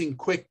using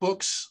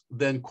QuickBooks,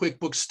 then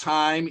QuickBooks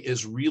Time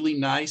is really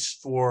nice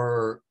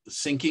for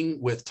syncing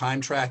with time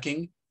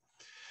tracking.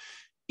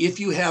 If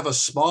you have a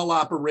small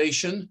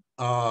operation,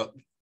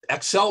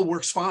 Excel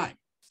works fine.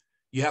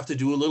 You have to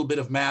do a little bit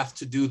of math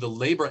to do the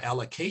labor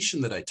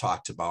allocation that I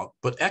talked about,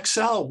 but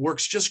Excel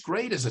works just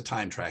great as a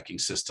time tracking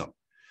system.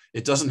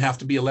 It doesn't have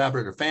to be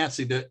elaborate or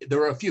fancy.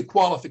 There are a few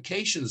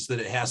qualifications that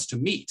it has to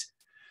meet,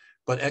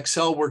 but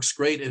Excel works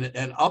great.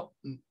 And up,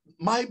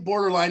 my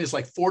borderline is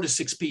like 4 to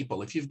 6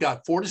 people. If you've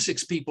got 4 to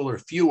 6 people or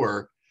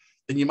fewer,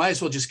 then you might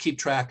as well just keep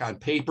track on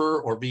paper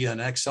or via an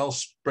Excel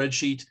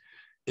spreadsheet.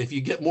 If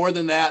you get more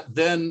than that,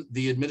 then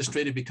the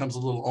administrative becomes a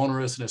little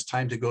onerous and it's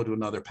time to go to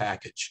another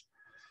package.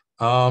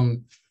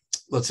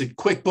 Let's see,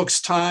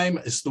 QuickBooks Time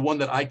is the one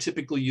that I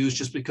typically use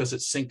just because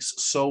it syncs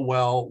so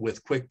well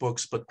with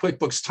QuickBooks, but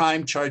QuickBooks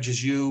Time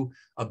charges you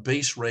a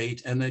base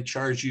rate and they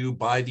charge you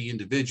by the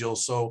individual.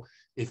 So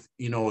if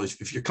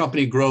your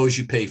company grows,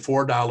 you pay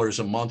 $4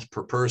 a month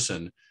per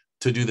person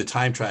to do the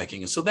time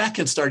tracking. And so that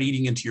can start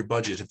eating into your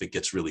budget if it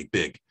gets really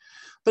big.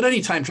 But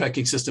any time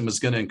tracking system is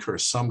going to incur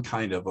some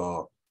kind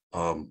of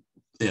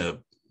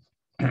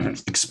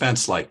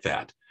expense like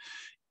that.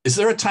 Is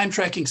there a time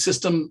tracking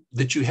system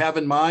that you have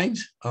in mind?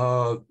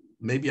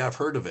 Maybe I've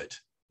heard of it.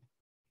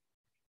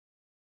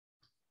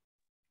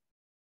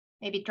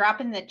 Maybe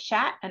drop in the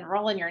chat, and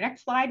Roland, your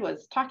next slide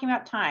was talking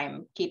about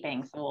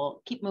timekeeping, so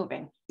we'll keep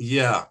moving.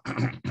 Yeah.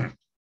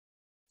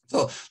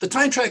 So the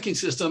time tracking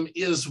system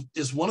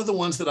is one of the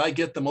ones that I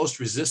get the most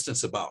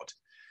resistance about,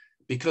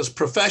 because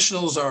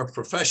professionals are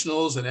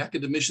professionals and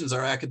academicians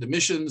are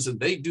academicians, and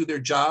they do their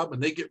job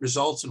and they get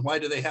results. And why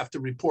do they have to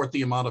report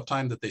the amount of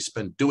time that they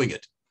spend doing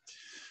it?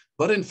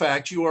 But in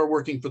fact, you are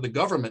working for the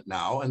government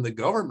now, and the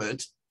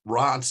government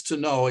wants to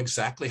know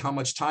exactly how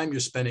much time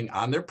you're spending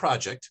on their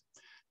project.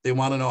 They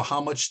want to know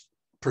how much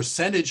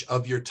percentage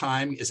of your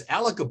time is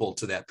allocable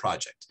to that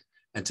project.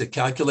 And to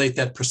calculate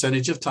that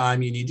percentage of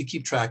time, you need to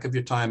keep track of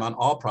your time on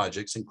all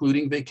projects,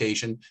 including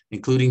vacation,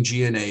 including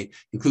G&A,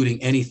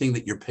 including anything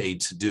that you're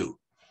paid to do.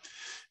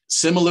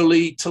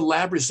 Similarly to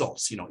lab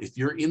results, if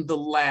you're in the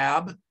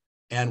lab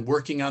and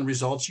working on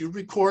results, you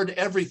record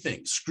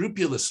everything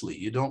scrupulously.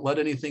 You don't let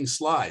anything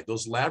slide.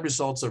 Those lab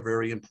results are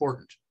very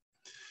important.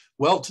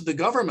 Well, to the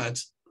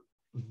government,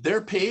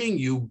 they're paying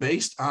you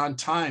based on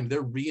time.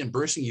 They're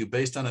reimbursing you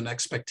based on an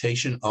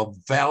expectation of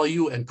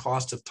value and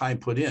cost of time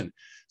put in.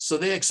 So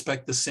they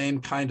expect the same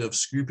kind of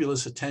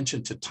scrupulous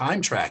attention to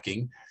time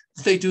tracking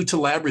that they do to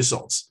lab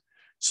results.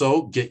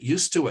 So get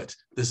used to it.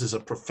 This is a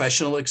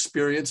professional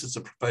experience. It's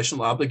a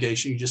professional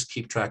obligation. You just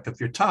keep track of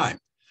your time.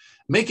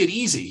 Make it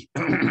easy.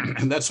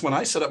 And that's when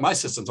I set up my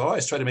systems. I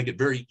always try to make it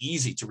very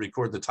easy to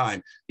record the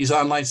time. These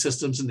online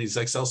systems and these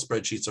Excel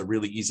spreadsheets are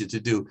really easy to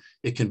do.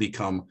 It can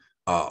become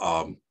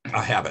a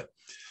habit.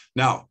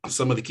 Now,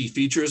 some of the key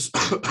features,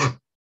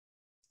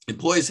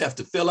 employees have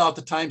to fill out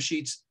the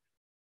timesheets.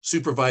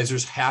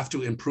 Supervisors have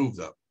to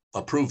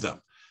approve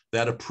them.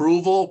 That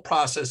approval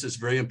process is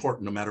very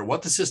important. No matter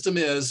what the system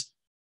is,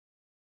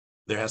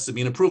 there has to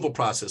be an approval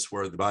process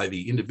whereby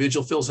the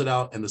individual fills it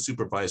out and the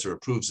supervisor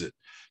approves it.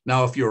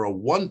 Now, if you're a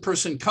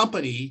one-person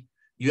company,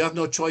 you have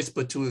no choice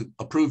but to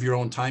approve your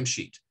own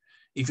timesheet.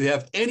 If you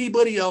have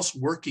anybody else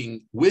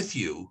working with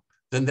you,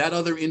 then that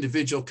other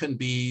individual can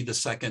be the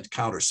second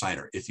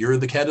countersigner. If you're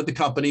the head of the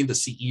company, the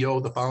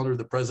CEO, the founder,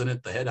 the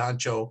president, the head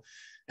honcho,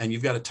 and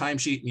you've got a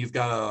timesheet and you've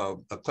got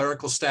a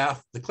clerical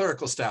staff, the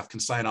clerical staff can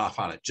sign off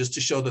on it just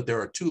to show that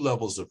there are 2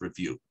 levels of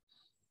review.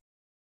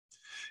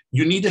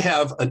 You need to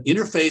have an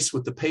interface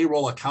with the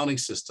payroll accounting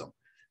system,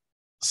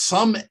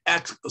 some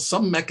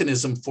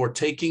mechanism for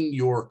taking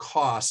your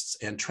costs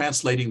and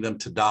translating them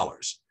to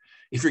dollars.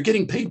 If you're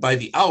getting paid by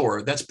the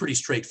hour, that's pretty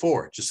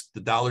straightforward. Just the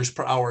dollars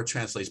per hour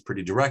translates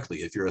pretty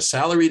directly. If you're a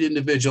salaried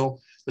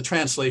individual, the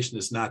translation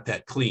is not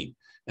that clean.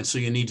 And so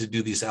you need to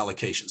do these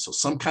allocations. So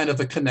some kind of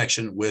a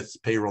connection with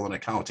payroll and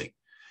accounting.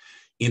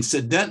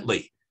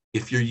 Incidentally,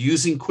 if you're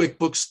using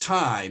QuickBooks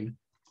Time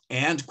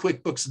and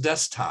QuickBooks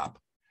Desktop,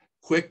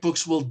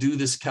 QuickBooks will do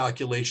this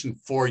calculation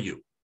for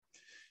you.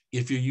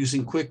 If you're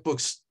using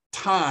QuickBooks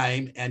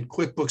Time and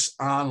QuickBooks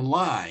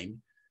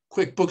Online,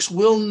 QuickBooks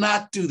will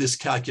not do this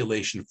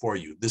calculation for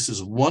you. This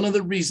is one of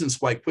the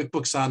reasons why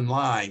QuickBooks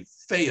Online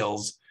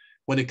fails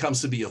when it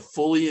comes to be a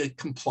fully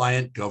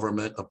compliant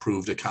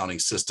government-approved accounting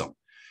system.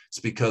 It's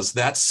because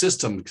that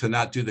system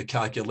cannot do the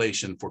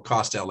calculation for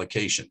cost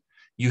allocation.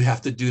 You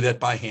have to do that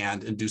by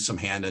hand and do some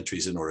hand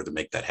entries in order to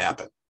make that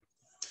happen.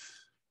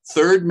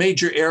 Third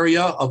major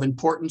area of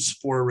importance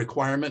for a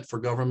requirement for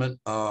government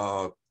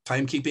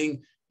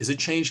timekeeping is a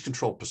change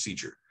control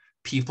procedure.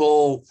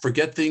 People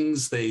forget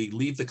things. They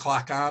leave the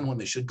clock on when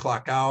they should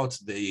clock out.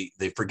 They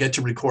forget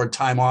to record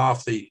time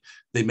off. They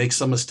make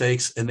some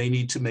mistakes and they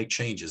need to make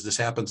changes. This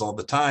happens all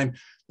the time.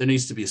 There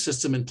needs to be a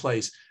system in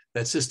place.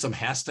 That system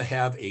has to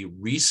have a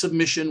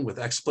resubmission with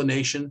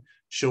explanation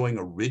showing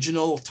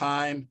original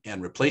time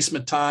and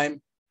replacement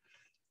time.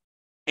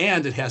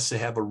 and it has to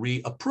have a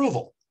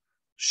reapproval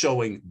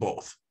showing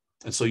both.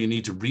 And so you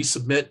need to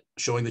resubmit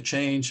showing the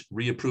change,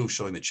 reapprove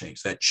showing the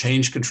change, that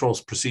change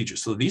controls procedure.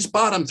 So these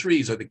bottom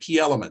threes are the key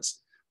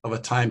elements of a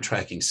time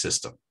tracking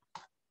system.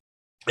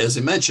 As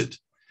I mentioned,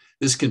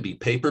 this can be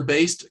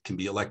paper-based, it can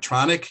be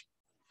electronic.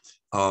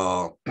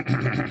 The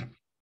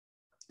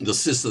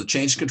system, the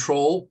change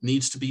control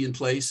needs to be in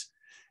place,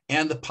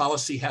 and the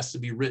policy has to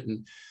be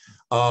written.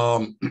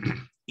 In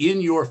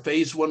your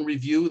phase 1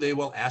 review, they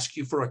will ask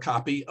you for a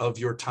copy of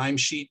your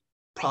timesheet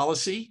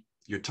policy,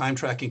 your time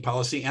tracking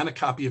policy, and a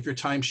copy of your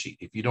timesheet.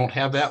 If you don't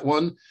have that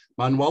one,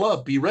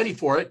 Manuela, be ready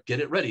for it, get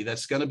it ready.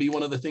 That's gonna be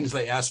one of the things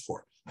they ask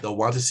for. They'll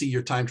want to see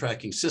your time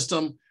tracking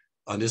system,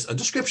 a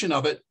description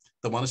of it,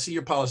 they'll want to see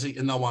your policy,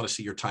 and they'll want to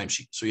see your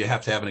timesheet. So you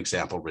have to have an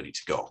example ready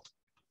to go.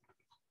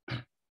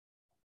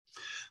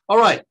 All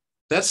right,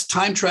 that's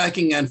time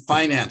tracking and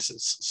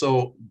finances.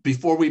 So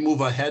before we move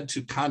ahead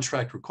to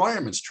contract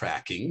requirements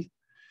tracking,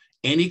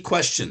 any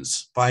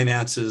questions,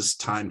 finances,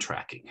 time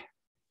tracking?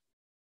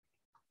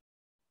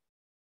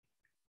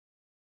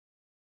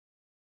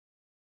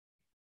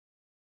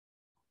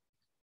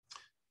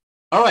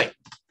 All right,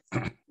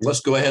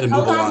 let's go ahead and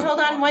move along. Hold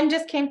on, one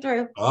just came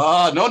through.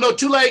 No,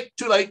 too late.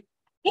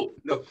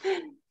 No.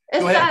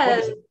 It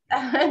says,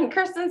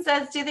 Kirsten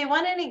says, do they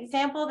want an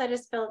example that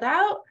is filled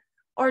out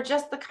or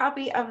just the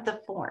copy of the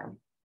form?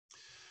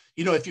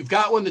 You know, if you've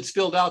got one that's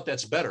filled out,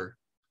 that's better.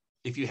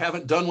 If you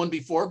haven't done one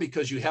before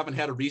because you haven't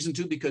had a reason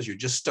to, because you're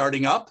just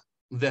starting up,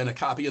 then a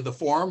copy of the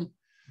form.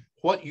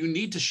 What you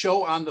need to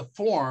show on the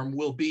form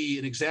will be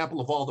an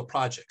example of all the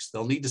projects.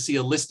 They'll need to see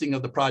a listing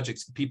of the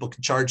projects that people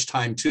can charge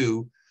time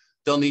to.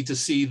 They'll need to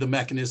see the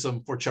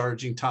mechanism for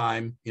charging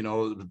time, you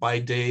know, by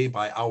day,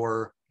 by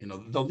hour, you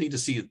know, they'll need to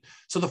see it.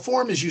 So the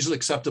form is usually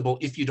acceptable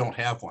if you don't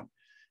have one.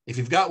 If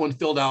you've got one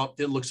filled out,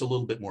 it looks a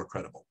little bit more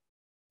credible.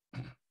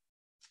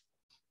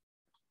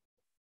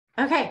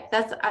 Okay,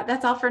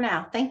 that's all for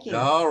now. Thank you.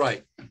 All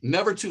right,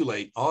 never too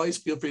late. Always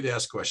feel free to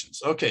ask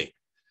questions. Okay,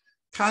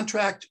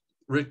 contract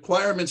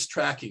requirements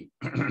tracking.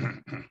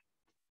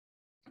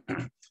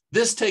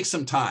 This takes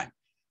some time.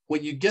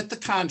 When you get the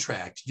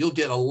contract, you'll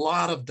get a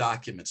lot of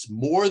documents,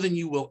 more than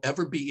you will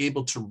ever be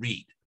able to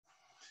read.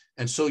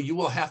 And so you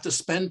will have to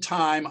spend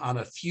time on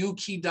a few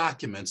key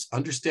documents,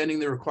 understanding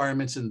the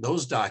requirements in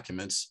those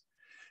documents,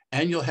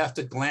 and you'll have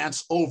to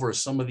glance over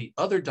some of the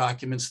other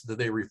documents that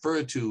they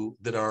refer to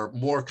that are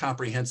more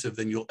comprehensive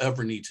than you'll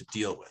ever need to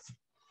deal with.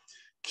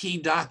 Key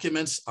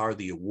documents are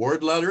the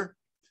award letter.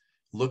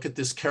 Look at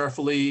this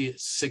carefully,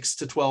 6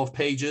 to 12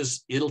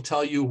 pages. It'll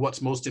tell you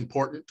what's most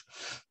important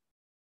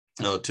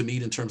to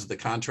meet in terms of the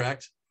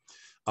contract.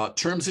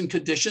 Terms and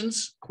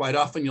conditions, quite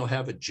often you'll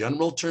have a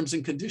general terms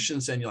and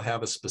conditions and you'll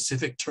have a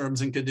specific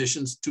terms and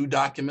conditions, 2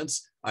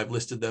 documents. I've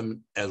listed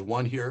them as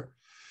one here.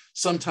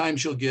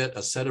 Sometimes you'll get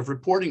a set of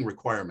reporting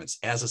requirements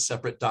as a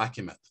separate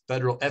document.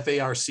 Federal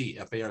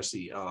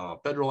FARC,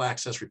 Federal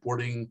Access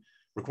Reporting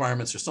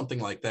Requirements or something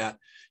like that.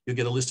 You'll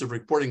get a list of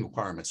reporting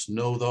requirements,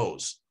 know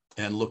those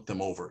and look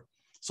them over.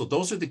 So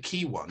those are the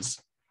key ones.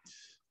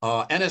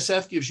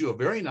 NSF gives you a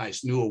very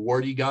nice new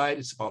awardee guide.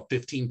 It's about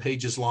 15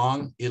 pages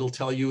long. It'll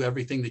tell you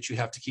everything that you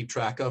have to keep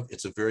track of.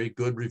 It's a very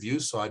good review,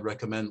 so I'd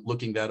recommend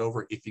looking that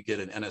over if you get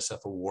an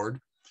NSF award.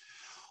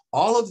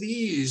 All of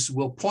these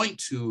will point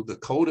to the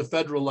Code of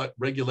Federal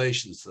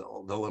Regulations.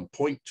 They'll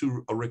point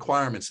to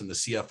requirements in the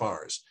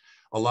CFRs.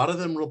 A lot of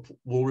them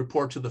will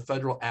report to the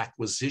Federal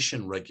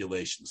Acquisition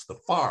Regulations, the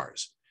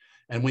FARs.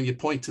 And when you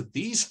point to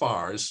these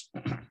FARs,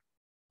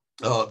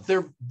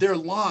 they're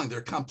long,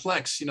 they're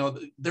complex, you know,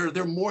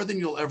 they're more than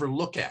you'll ever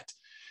look at.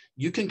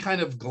 You can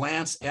kind of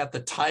glance at the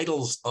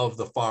titles of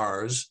the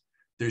FARs.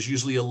 There's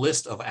usually a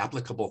list of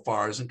applicable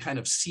FARs and kind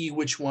of see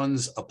which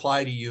ones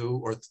apply to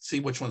you or see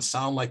which ones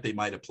sound like they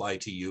might apply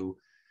to you,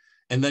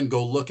 and then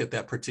go look at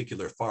that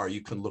particular FAR.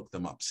 You can look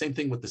them up. Same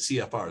thing with the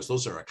CFRs.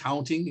 Those are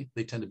accounting.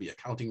 They tend to be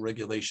accounting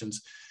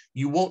regulations.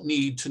 You won't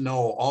need to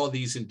know all of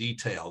these in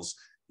details.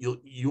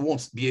 You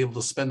won't be able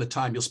to spend the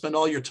time. You'll spend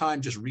all your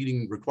time just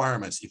reading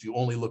requirements if you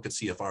only look at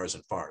CFRs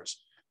and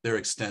FARs. They're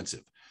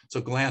extensive.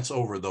 So glance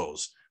over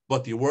those.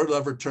 But the award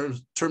letter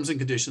terms and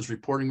conditions,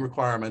 reporting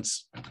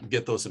requirements,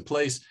 get those in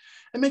place.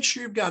 And make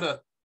sure you've got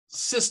a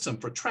system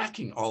for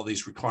tracking all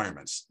these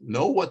requirements.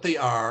 Know what they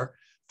are,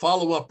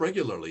 follow up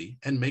regularly,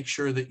 and make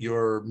sure that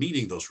you're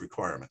meeting those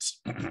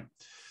requirements.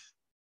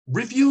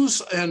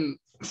 Reviews and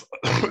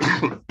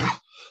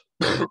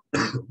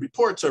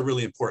reports are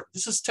really important.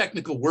 This is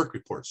technical work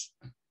reports.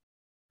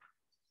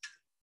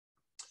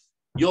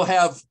 You'll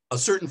have a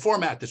certain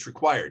format that's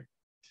required.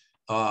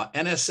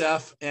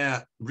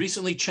 NSF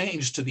recently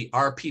changed to the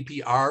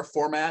RPPR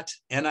format.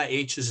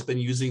 NIH has been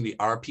using the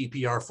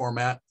RPPR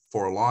format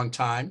for a long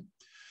time.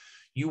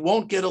 You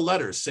won't get a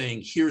letter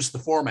saying, here's the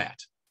format.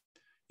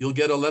 You'll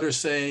get a letter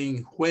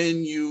saying,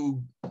 when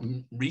you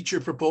reach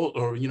your proposal,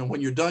 or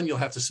when you're done, you'll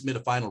have to submit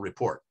a final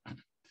report.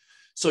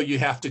 So you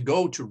have to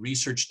go to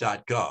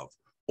research.gov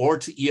or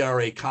to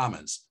ERA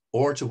Commons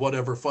or to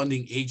whatever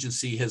funding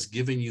agency has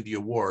given you the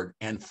award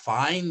and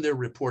find their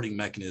reporting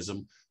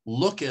mechanism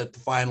look at the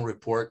final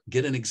report,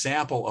 get an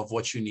example of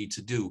what you need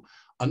to do,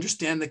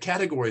 understand the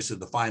categories of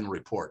the final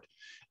report.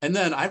 And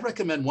then I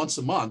recommend once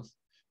a month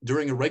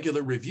during a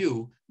regular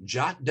review,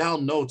 jot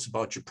down notes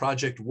about your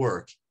project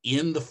work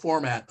in the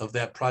format of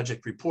that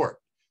project report,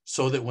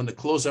 so that when the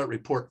closeout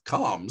report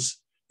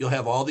comes, you'll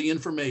have all the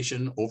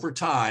information over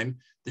time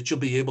that you'll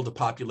be able to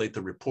populate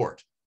the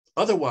report.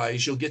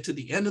 Otherwise, you'll get to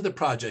the end of the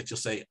project, you'll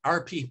say,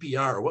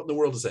 RPPR, what in the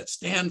world does that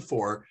stand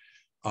for?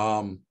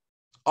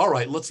 All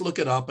right, let's look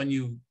it up, and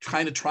you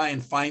kind of try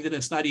and find it.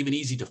 It's not even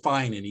easy to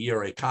find in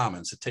ERA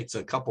Commons. It takes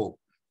a couple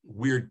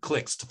weird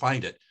clicks to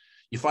find it.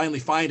 You finally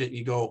find it and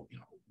you go,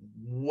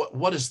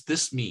 what does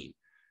this mean?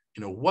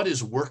 What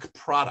is work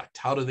product?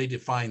 How do they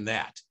define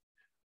that?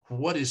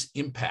 What is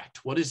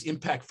impact? What is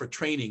impact for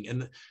training?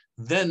 And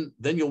then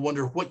you'll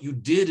wonder what you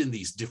did in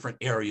these different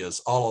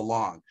areas all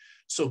along.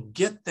 So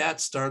get that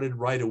started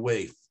right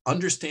away.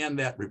 Understand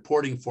that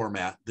reporting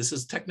format. This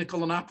is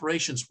technical and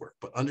operations work,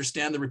 but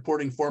understand the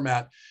reporting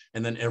format,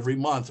 and then every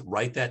month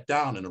write that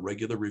down in a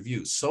regular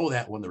review, so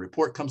that when the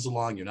report comes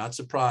along, you're not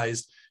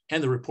surprised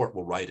and the report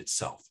will write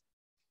itself.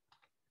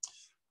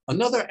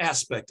 Another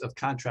aspect of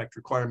contract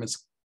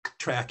requirements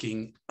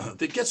tracking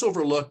that gets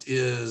overlooked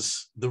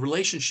is the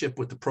relationship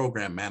with the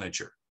program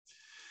manager.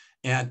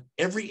 And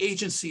every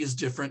agency is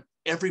different.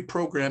 Every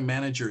program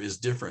manager is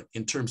different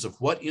in terms of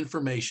what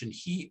information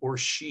he or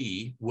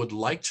she would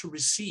like to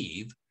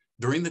receive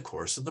during the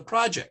course of the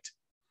project.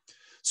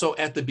 So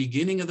at the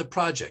beginning of the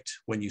project,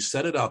 when you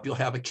set it up, you'll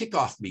have a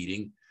kickoff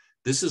meeting.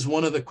 This is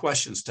one of the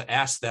questions to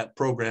ask that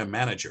program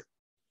manager.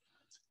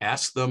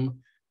 Ask them,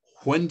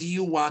 when do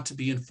you want to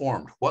be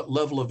informed? What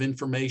level of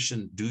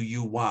information do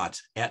you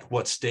want at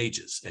what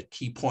stages, at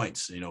key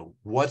points?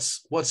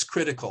 What's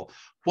critical?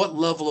 What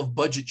level of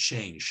budget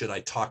change should I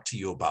talk to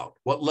you about?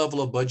 What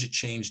level of budget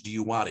change do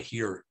you want to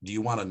hear? Do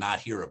you want to not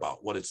hear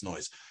about? What is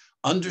noise?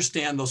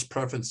 Understand those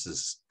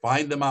preferences,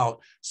 find them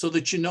out so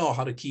that you know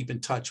how to keep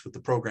in touch with the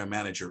program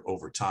manager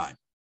over time.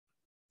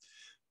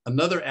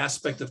 Another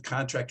aspect of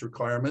contract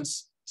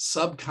requirements,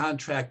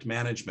 subcontract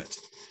management.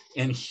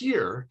 And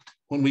here,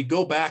 when we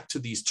go back to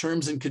these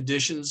terms and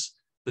conditions,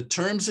 the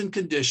terms and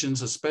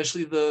conditions,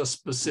 especially the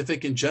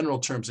specific and general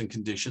terms and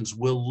conditions,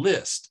 will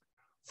list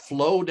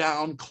flow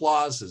down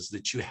clauses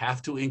that you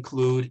have to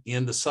include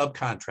in the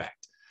subcontract.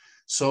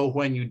 So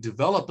when you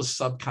develop a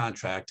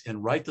subcontract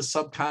and write the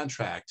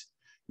subcontract,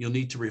 you'll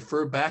need to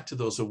refer back to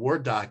those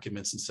award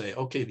documents and say,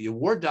 okay, the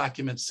award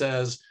document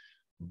says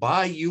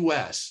by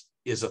US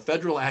is a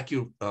federal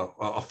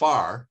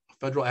FAR,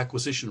 Federal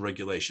Acquisition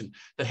Regulation,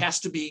 that has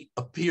to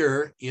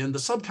appear in the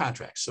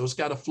subcontracts. So it's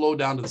got to flow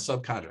down to the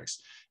subcontracts.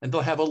 And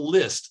they'll have a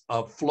list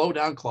of flow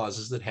down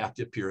clauses that have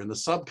to appear in the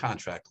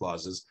subcontract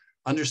clauses.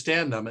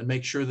 Understand them and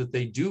make sure that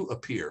they do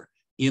appear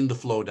in the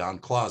flow down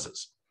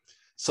clauses.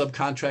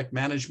 Subcontract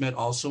management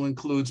also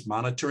includes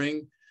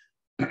monitoring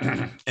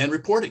and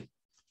reporting.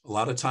 A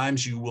lot of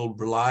times you will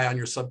rely on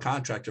your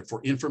subcontractor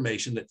for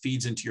information that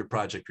feeds into your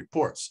project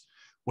reports.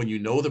 When you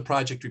know the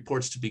project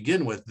reports to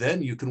begin with,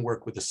 then you can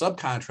work with the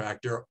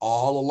subcontractor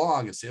all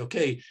along and say,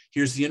 okay,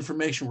 here's the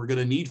information we're going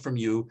to need from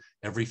you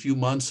every few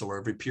months or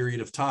every period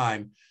of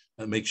time,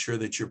 and make sure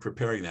that you're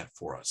preparing that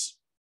for us.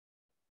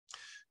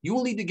 You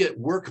will need to get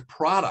work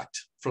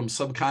product from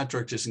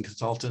subcontractors and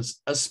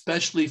consultants,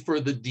 especially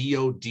for the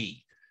DoD.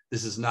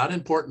 This is not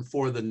important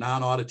for the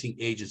non-auditing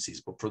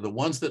agencies, but for the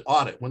ones that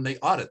audit. When they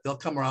audit, they'll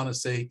come around and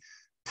say,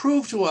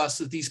 prove to us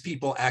that these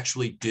people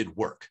actually did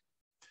work.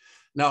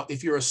 Now,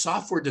 if you're a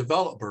software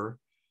developer,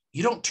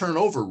 you don't turn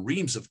over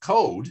reams of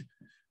code.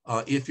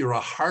 If you're a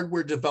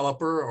hardware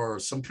developer or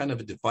some kind of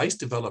a device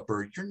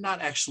developer, you're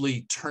not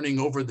actually turning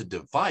over the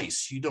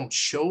device. You don't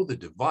show the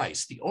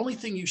device. The only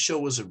thing you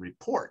show is a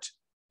report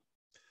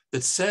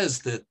that says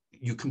that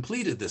you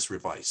completed this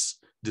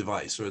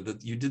device or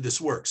that you did this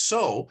work.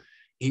 So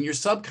in your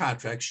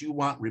subcontracts, you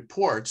want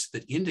reports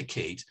that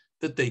indicate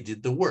that they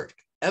did the work,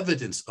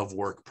 evidence of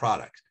work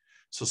product.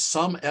 So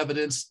some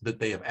evidence that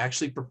they have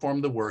actually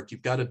performed the work,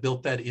 you've got to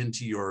build that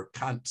into your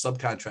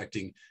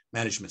subcontracting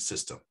management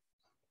system.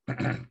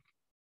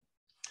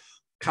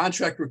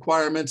 Contract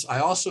requirements, I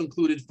also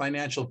included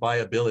financial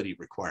viability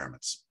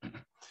requirements.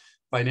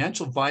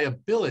 Financial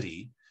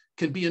viability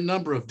can be a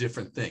number of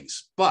different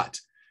things, but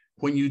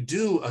when you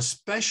do,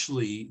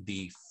 especially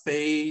the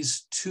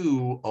phase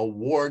 2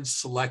 award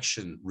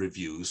selection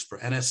reviews for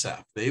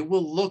NSF, they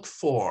will look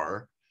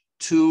for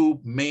 2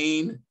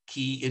 main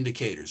key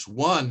indicators.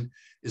 One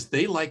is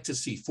they like to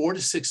see 4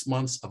 to 6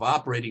 months of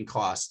operating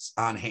costs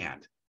on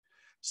hand.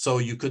 So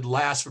you could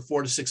last for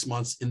 4 to 6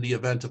 months in the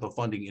event of a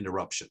funding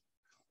interruption.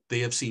 They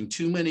have seen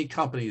too many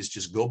companies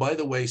just go by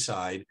the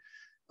wayside,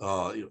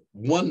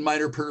 one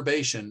minor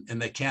perturbation,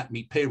 and they can't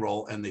meet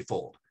payroll and they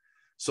fold.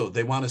 So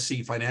they want to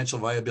see financial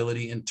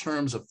viability in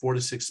terms of 4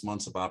 to 6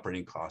 months of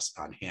operating costs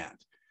on hand.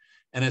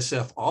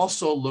 NSF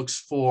also looks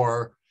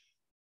for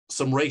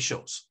some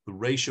ratios, the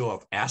ratio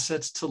of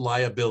assets to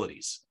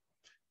liabilities.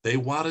 They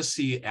want to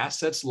see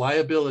assets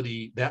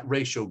liability, that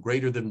ratio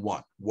greater than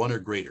 1 or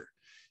greater.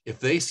 If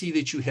they see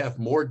that you have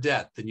more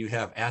debt than you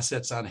have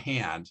assets on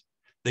hand,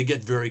 they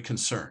get very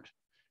concerned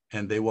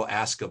and they will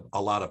ask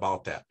a lot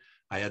about that.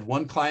 I had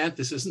one client,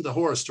 this isn't a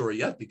horror story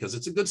yet because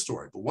it's a good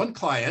story, but one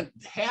client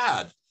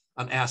had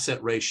an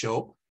asset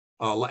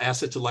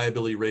to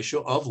liability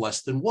ratio of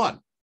less than 1.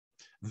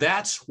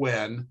 That's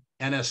when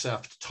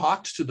NSF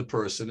talked to the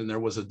person and there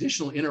was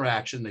additional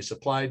interaction. They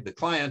supplied the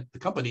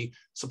company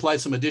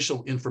supplied some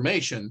additional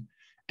information,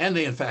 and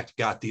they in fact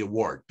got the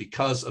award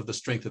because of the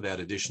strength of that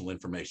additional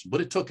information.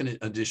 But it took an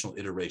additional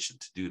iteration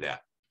to do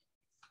that.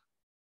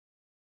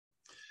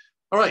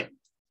 All right,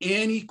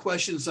 any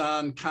questions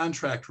on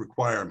contract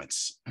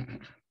requirements?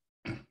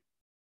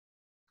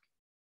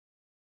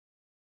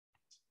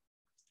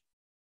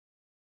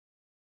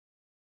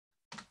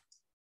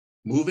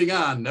 Moving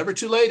on, never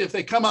too late. If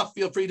they come up,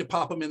 feel free to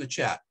pop them in the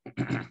chat.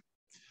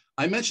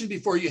 I mentioned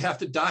before you have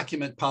to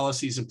document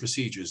policies and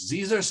procedures.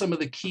 These are some of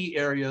the key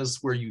areas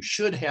where you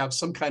should have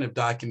some kind of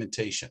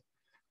documentation.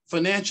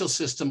 Financial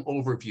system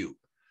overview.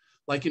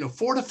 Like,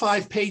 4 to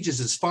 5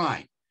 pages is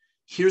fine.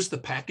 Here's the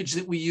package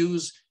that we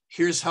use.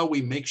 Here's how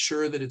we make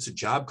sure that it's a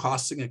job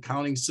costing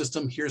accounting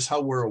system. Here's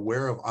how we're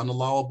aware of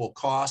unallowable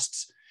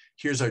costs.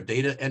 Here's our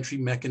data entry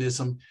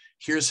mechanism.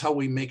 Here's how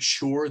we make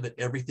sure that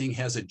everything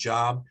has a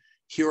job.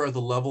 Here are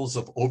the levels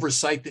of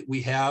oversight that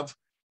we have.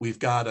 We've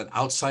got an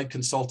outside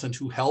consultant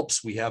who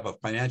helps. We have a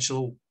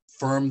financial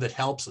firm that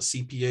helps, a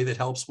CPA that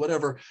helps,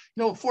 whatever.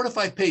 4 to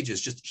 5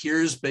 pages, just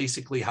here's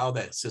basically how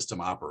that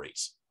system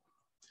operates.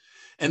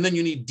 And then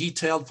you need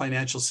detailed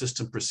financial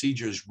system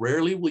procedures.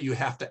 Rarely will you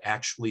have to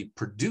actually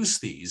produce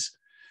these,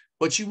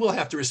 but you will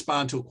have to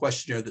respond to a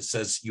questionnaire that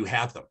says you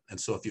have them. And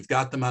so if you've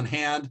got them on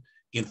hand,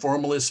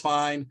 informal is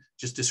fine,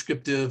 just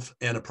descriptive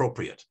and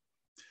appropriate.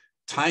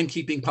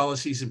 Timekeeping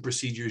policies and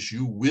procedures,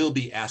 you will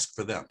be asked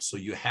for them. So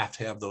you have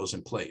to have those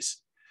in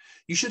place.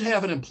 You should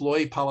have an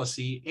employee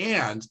policy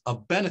and a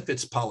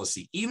benefits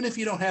policy. Even if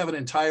you don't have an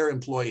entire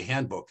employee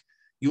handbook,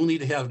 you'll need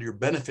to have your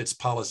benefits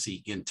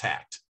policy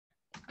intact.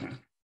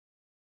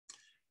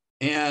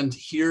 And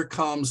here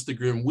comes the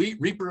Grim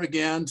Reaper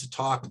again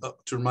to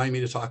remind me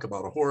to talk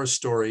about a horror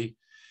story.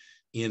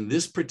 In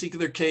this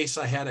particular case,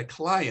 I had a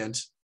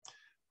client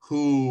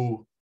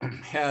who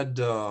had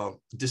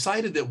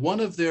decided that one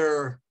of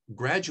their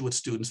graduate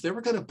students, they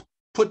were going to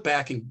put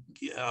back and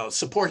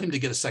support him to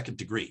get a second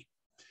degree,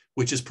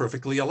 which is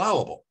perfectly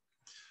allowable.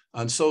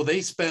 And so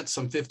they spent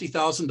some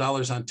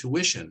 $50,000 on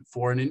tuition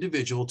for an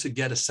individual to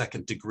get a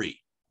second degree.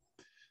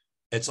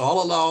 It's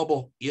all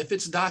allowable if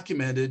it's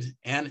documented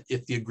and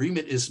if the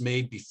agreement is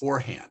made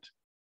beforehand.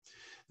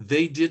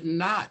 They did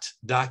not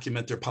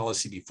document their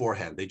policy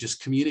beforehand. They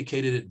just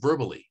communicated it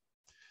verbally.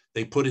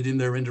 They put it in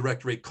their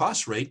indirect rate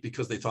cost rate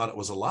because they thought it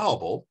was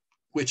allowable,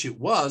 which it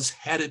was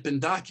had it been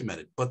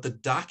documented, but the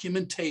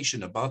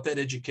documentation about that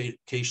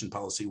education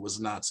policy was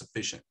not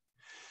sufficient.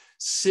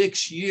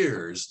 6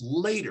 years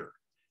later,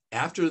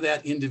 after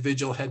that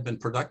individual had been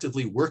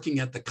productively working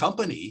at the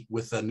company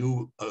with a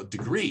new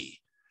degree,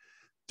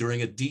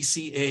 during a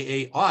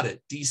DCAA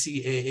audit,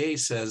 DCAA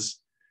says,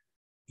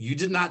 you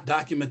did not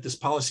document this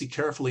policy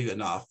carefully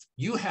enough.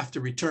 You have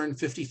to return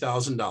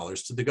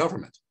 $50,000 to the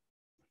government.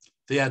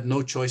 They had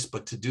no choice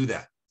but to do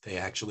that. They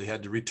actually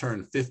had to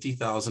return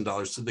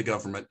 $50,000 to the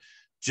government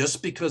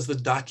just because the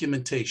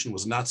documentation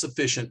was not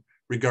sufficient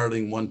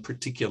regarding one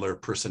particular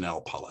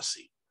personnel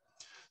policy.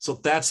 So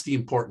that's the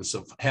importance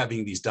of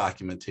having these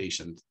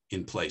documentation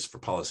in place for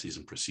policies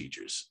and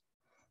procedures.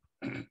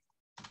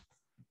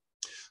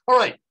 All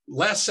right,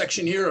 last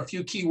section here, a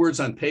few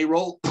keywords on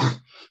payroll.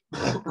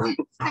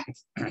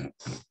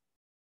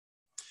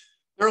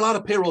 There are a lot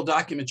of payroll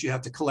documents you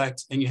have to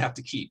collect and you have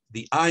to keep.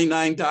 The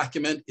I-9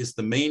 document is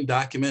the main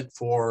document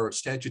for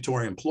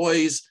statutory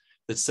employees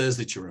that says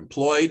that you're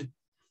employed.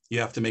 You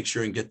have to make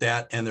sure and get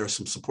that. And there's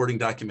some supporting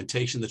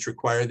documentation that's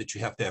required that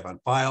you have to have on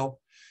file.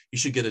 You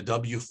should get a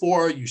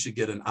W-4. You should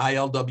get an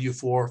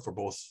ILW-4 for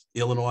both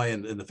Illinois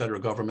and the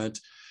federal government.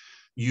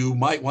 You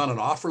might want an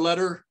offer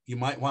letter. You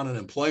might want an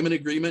employment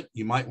agreement.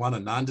 You might want a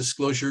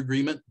non-disclosure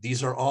agreement.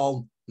 These are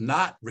all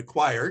not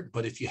required,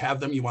 but if you have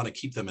them, you want to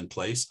keep them in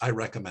place. I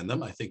recommend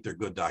them. I think they're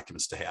good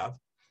documents to have.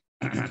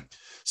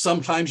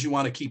 Sometimes you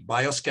want to keep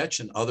biosketch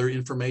and other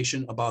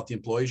information about the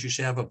employees. You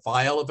should have a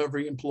file of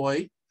every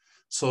employee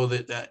so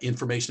that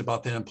information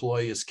about that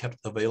employee is kept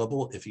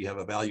available. If you have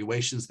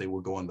evaluations, they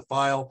will go in the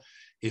file.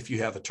 If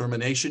you have a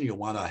termination, you'll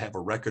want to have a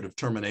record of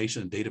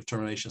termination, date of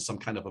termination, some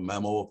kind of a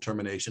memo of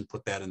termination,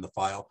 put that in the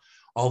file.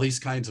 All these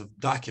kinds of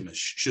documents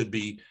should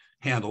be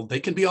handled. They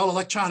can be all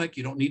electronic.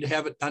 You don't need to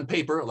have it on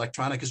paper.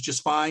 Electronic is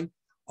just fine.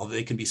 Although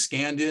they can be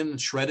scanned in,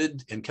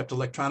 shredded, and kept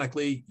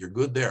electronically. You're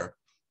good there.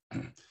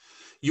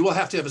 You will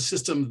have to have a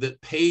system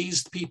that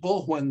pays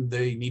people when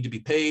they need to be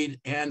paid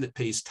and that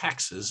pays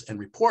taxes and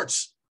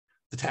reports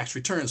the tax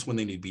returns when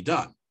they need to be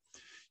done.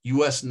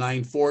 US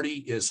 940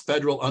 is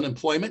federal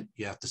unemployment.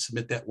 You have to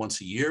submit that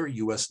once a year.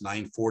 US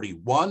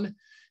 941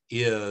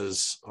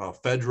 is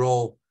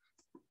federal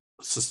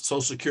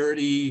Social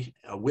Security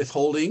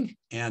withholding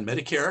and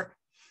Medicare.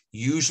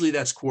 Usually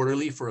that's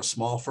quarterly for a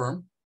small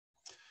firm.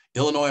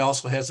 Illinois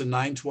also has a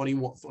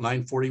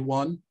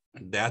 941,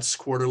 that's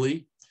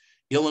quarterly.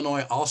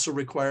 Illinois also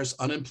requires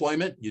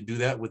unemployment. You do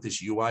that with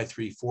this UI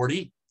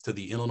 340 to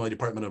the Illinois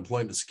Department of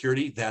Employment and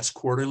Security. That's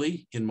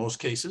quarterly in most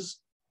cases.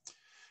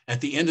 At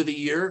the end of the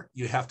year,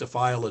 you have to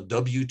file a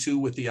W-2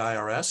 with the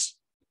IRS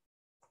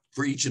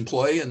for each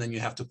employee, and then you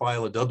have to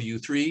file a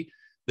W-3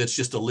 that's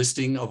just a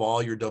listing of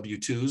all your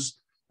W-2s.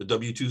 The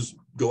W-2s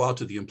go out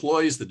to the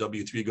employees, the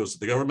W-3 goes to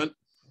the government.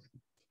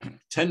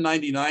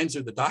 1099s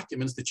are the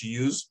documents that you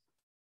use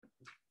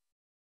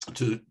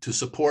to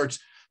support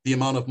the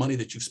amount of money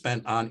that you've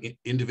spent on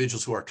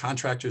individuals who are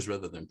contractors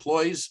rather than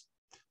employees.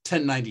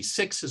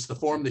 1096 is the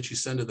form that you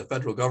send to the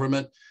federal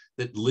government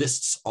that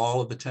lists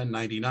all of the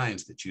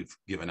 1099s that you've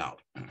given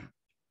out.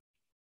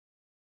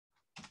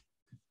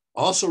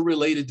 Also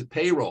related to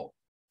payroll,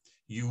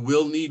 you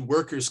will need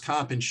workers'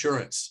 comp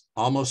insurance,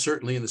 almost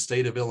certainly in the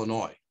state of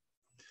Illinois.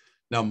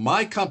 Now,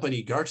 my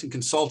company, Garton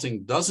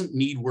Consulting, doesn't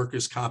need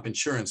workers' comp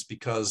insurance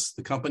because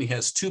the company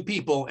has 2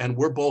 people and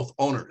we're both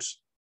owners.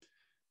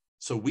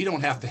 So we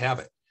don't have to have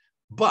it.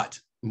 But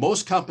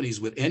most companies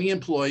with any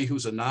employee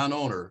who's a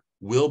non-owner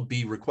will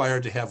be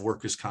required to have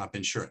workers' comp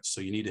insurance.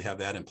 So you need to have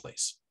that in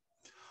place.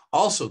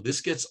 Also,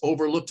 this gets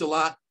overlooked a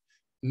lot.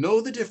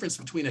 Know the difference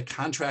between a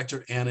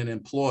contractor and an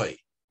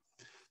employee.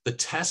 The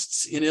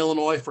tests in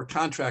Illinois for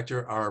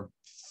contractor are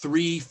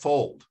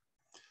threefold.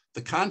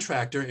 The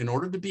contractor, in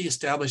order to be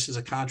established as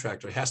a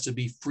contractor, has to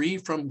be free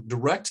from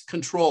direct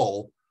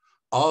control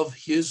of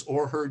his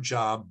or her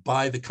job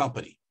by the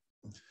company.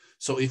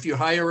 So if you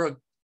hire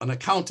an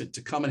accountant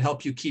to come and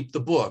help you keep the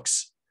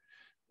books,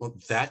 well,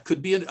 that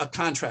could be a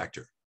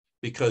contractor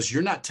because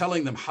you're not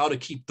telling them how to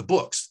keep the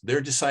books. They're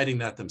deciding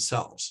that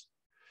themselves.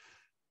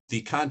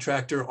 The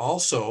contractor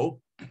also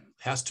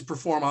has to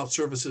perform out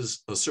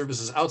services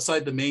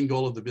outside the main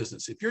goal of the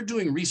business. If you're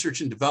doing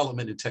research and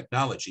development in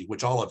technology,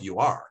 which all of you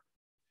are,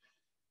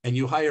 and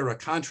you hire a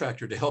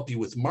contractor to help you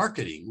with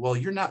marketing, well,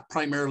 you're not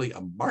primarily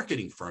a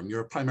marketing firm,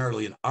 you're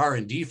primarily an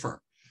R&D firm.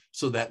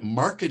 So that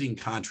marketing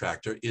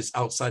contractor is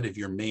outside of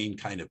your main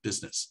kind of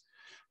business.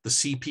 The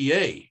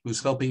CPA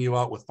who's helping you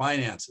out with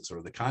finances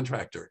or the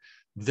contractor,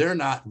 they're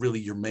not really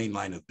your main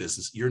line of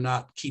business. You're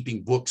not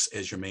keeping books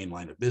as your main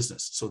line of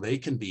business. So they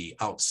can be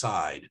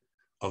outside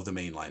of the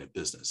main line of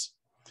business.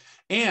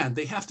 And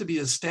they have to be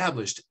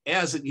established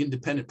as an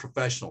independent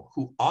professional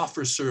who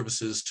offers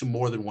services to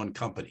more than one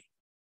company.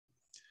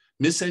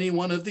 Miss any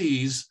one of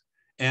these,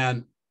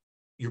 and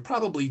you're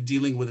probably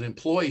dealing with an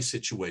employee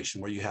situation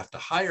where you have to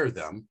hire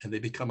them and they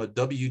become a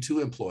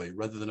W-2 employee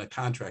rather than a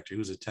contractor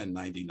who's a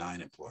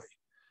 1099 employee.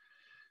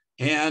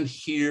 And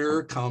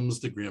here comes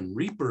the Grim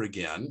Reaper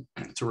again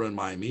to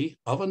remind me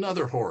of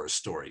another horror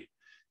story.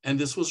 And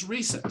this was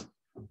recent.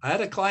 I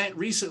had a client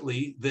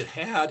recently that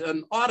had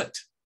an audit,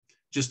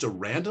 just a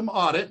random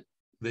audit.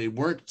 They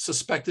weren't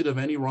suspected of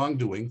any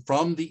wrongdoing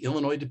from the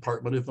Illinois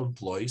Department of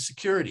Employee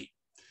Security,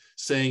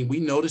 saying, we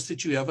noticed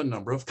that you have a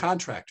number of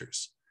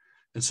contractors.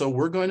 And so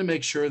we're going to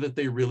make sure that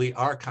they really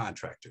are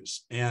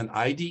contractors. And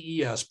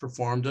IDES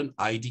performed an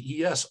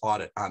IDES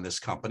audit on this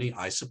company.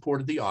 I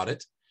supported the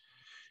audit.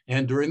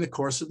 And during the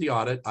course of the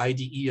audit,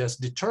 IDES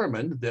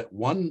determined that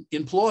one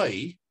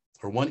employee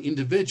or one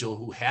individual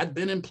who had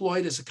been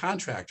employed as a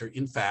contractor,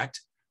 in fact,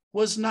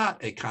 was not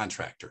a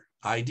contractor.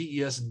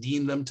 IDES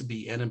deemed them to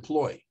be an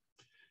employee.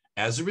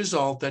 As a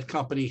result, that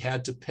company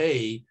had to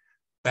pay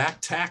back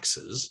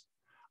taxes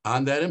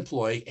on that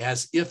employee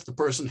as if the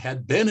person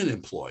had been an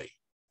employee.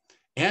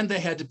 And they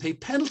had to pay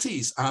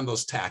penalties on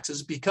those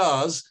taxes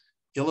because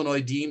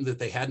Illinois deemed that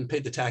they hadn't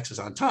paid the taxes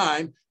on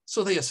time,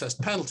 so they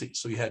assessed penalties.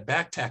 So you had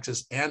back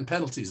taxes and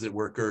penalties that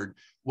were incurred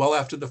well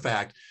after the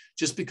fact,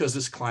 just because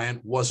this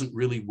client wasn't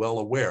really well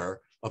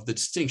aware of the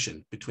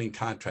distinction between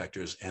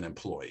contractors and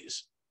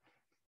employees.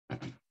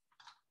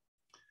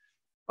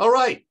 All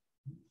right,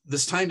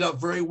 this timed out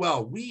very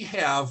well. We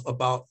have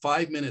about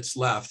 5 minutes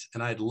left,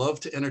 and I'd love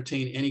to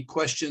entertain any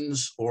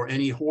questions or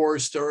any horror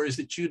stories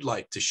that you'd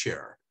like to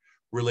share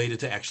related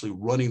to actually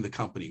running the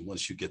company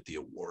once you get the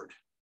award.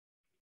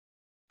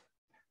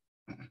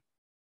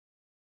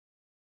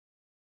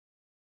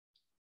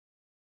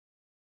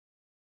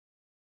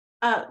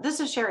 This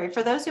is Sherry.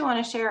 For those who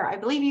want to share, I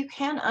believe you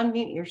can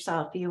unmute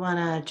yourself. You want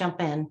to jump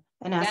in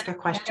and ask a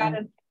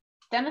question.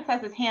 Dennis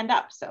has his hand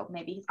up, so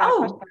maybe he's got a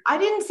question. I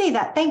didn't see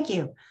that. Thank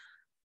you.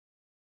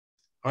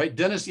 All right,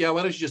 Dennis, yeah,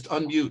 why don't you just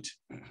unmute?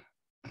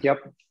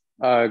 Yep,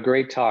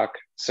 great talk.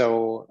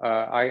 So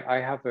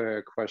I have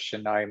a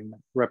question. I'm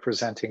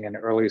representing an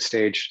early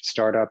stage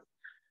startup.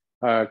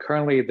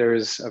 Currently,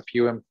 there's a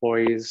few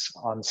employees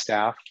on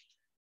staff.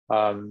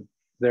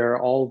 They're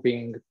all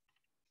being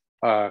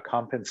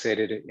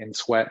compensated in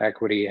sweat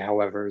equity,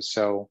 however.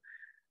 So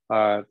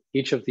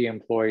each of the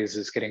employees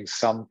is getting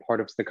some part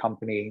of the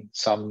company,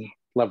 some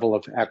level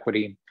of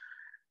equity.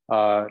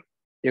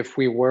 If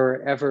we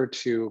were ever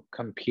to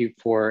compete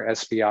for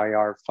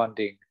SBIR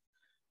funding,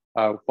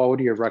 what would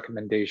your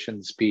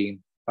recommendations be?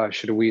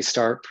 Should we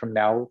start from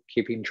now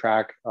keeping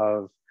track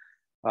of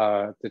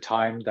the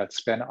time that's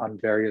spent on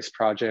various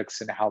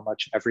projects and how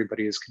much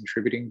everybody is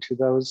contributing to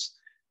those,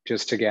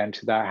 just to get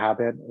into that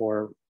habit?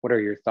 Or what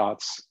are your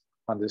thoughts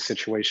on this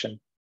situation?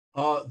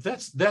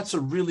 That's a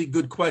really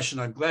good question.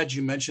 I'm glad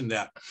you mentioned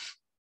that,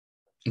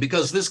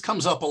 because this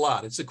comes up a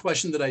lot. It's a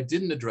question that I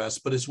didn't address,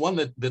 but it's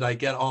one that I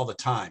get all the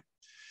time.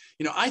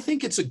 You know, I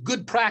think it's a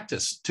good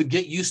practice to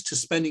get used to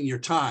spending your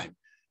time.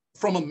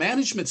 From a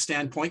management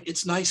standpoint,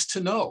 it's nice to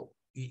know.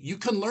 You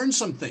can learn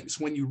some things.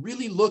 When you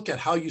really look at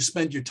how you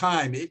spend your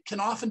time, it can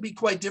often be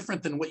quite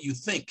different than what you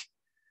think.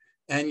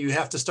 And you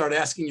have to start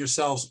asking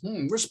yourselves,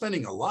 we're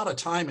spending a lot of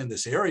time in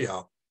this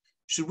area.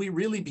 Should we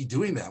really be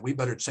doing that? We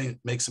better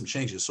make some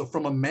changes. So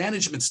from a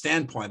management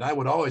standpoint, I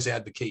would always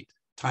advocate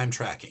time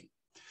tracking.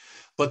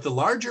 But the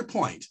larger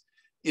point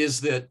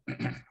is that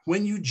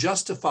when you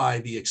justify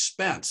the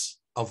expense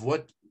of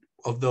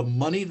the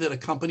money that a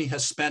company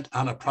has spent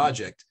on a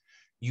project,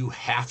 you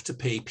have to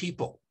pay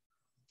people.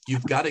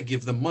 You've got to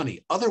give them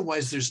money.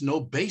 Otherwise, there's no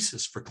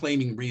basis for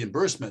claiming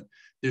reimbursement.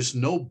 There's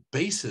no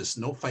basis,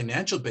 no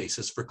financial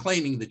basis for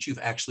claiming that you've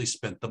actually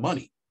spent the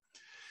money.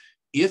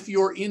 If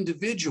your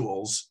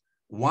individuals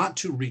want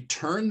to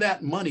return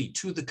that money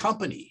to the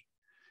company,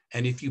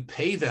 and if you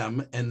pay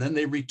them and then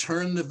they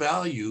return the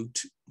value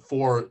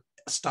for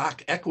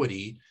stock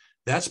equity,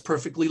 that's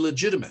perfectly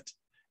legitimate.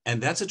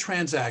 And that's a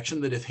transaction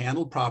that, if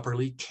handled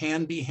properly,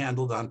 can be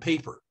handled on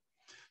paper.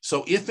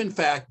 So if in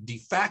fact, de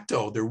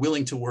facto, they're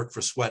willing to work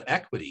for sweat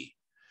equity,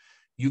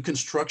 you can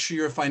structure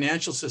your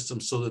financial system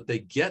so that they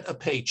get a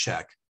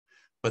paycheck,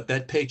 but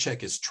that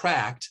paycheck is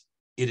tracked,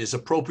 it is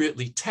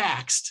appropriately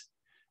taxed,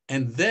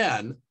 and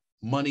then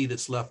money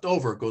that's left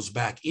over goes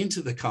back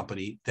into the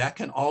company. That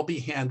can all be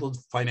handled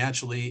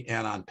financially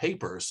and on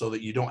paper so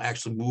that you don't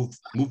actually move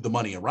the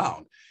money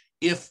around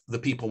if the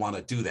people want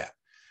to do that.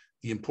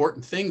 The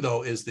important thing,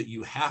 though, is that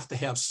you have to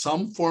have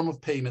some form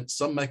of payment,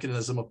 some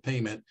mechanism of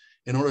payment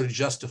in order to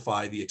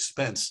justify the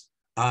expense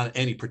on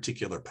any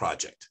particular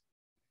project.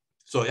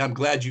 So I'm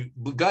glad you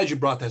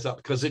brought that up,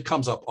 because it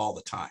comes up all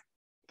the time.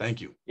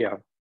 Thank you. Yeah.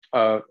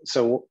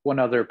 So one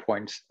other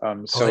point.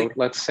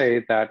 Let's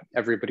say that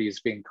everybody is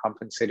being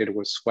compensated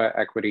with sweat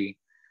equity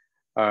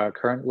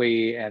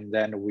currently, and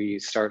then we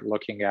start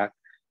looking at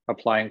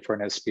applying for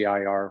an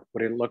SBIR.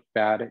 Would it look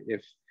bad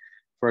if,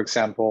 for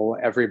example,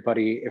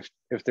 everybody,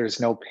 if there's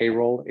no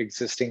payroll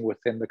existing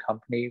within the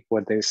company,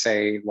 would they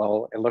say,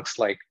 well, it looks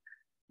like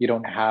you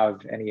don't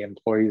have any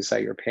employees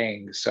that you're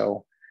paying,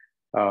 so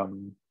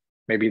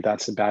maybe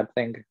that's a bad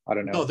thing? I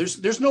don't know. No,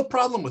 there's no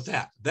problem with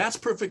that. That's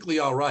perfectly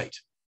all right.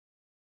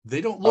 They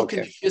don't look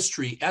into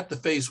history at the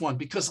phase one,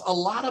 because a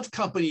lot of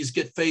companies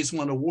get phase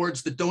one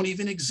awards that don't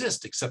even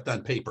exist except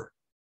on paper.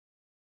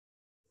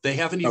 They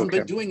haven't even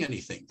been doing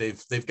anything.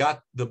 They've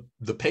got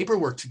the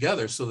paperwork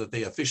together so that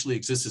they officially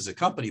exist as a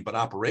company, but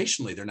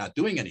operationally they're not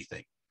doing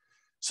anything.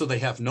 So they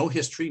have no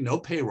history, no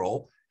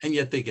payroll, and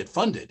yet they get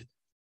funded.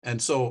 And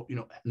so, you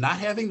know, not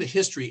having the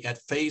history at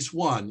phase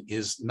one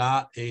is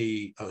not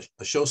a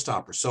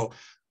showstopper. So,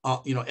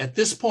 you know, at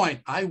this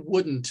point, I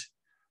wouldn't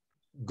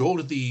go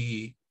to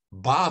the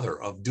bother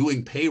of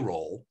doing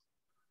payroll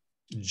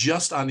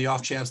just on the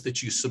off chance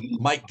that you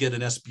might get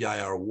an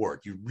SBIR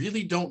award. You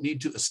really don't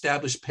need to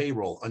establish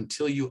payroll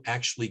until you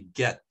actually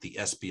get the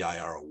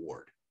SBIR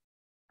award.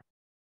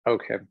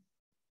 Okay.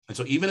 And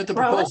so even at the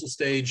proposal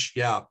stage,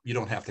 yeah, you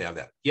don't have to have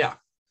that. Yeah.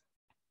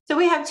 So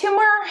we have two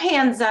more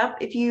hands up,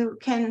 if you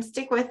can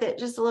stick with it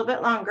just a little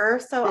bit longer.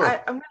 So sure.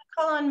 I'm going to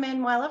call on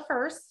Manuela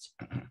first.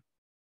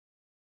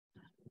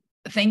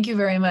 Thank you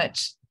very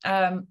much.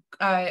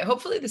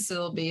 Hopefully this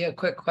will be a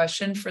quick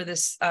question for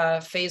this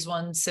phase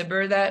one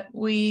SBIR that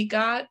we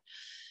got.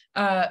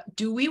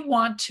 Do we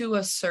want to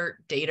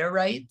assert data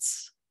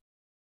rights?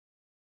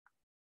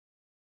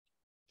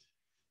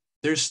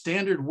 There's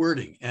standard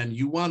wording, and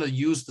you want to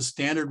use the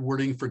standard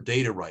wording for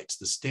data rights.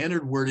 The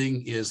standard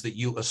wording is that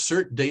you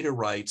assert data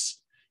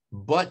rights,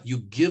 but you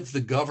give the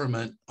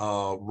government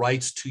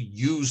rights to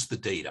use the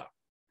data.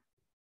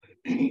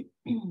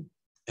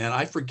 And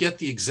I forget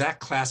the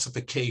exact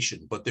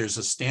classification, but there's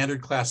a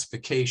standard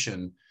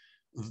classification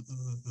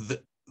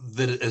that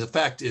in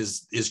effect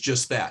is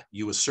just that.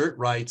 You assert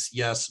rights,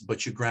 yes,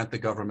 but you grant the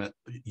government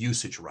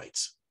usage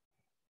rights.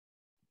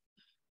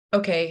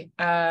 Okay,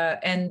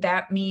 and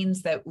that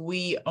means that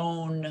we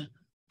own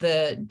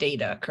the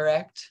data,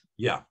 correct?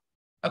 Yeah.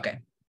 Okay.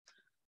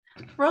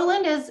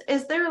 Roland,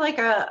 is there like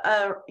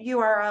a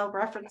URL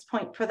reference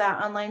point for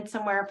that online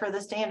somewhere for the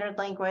standard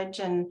language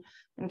and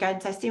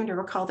guidance? I seem to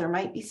recall there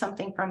might be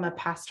something from a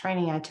past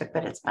training I took,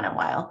 but it's been a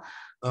while.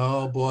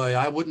 Oh boy,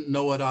 I wouldn't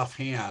know it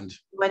offhand.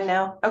 You wouldn't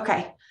know?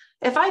 Okay.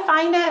 If I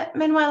find it,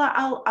 Manuela,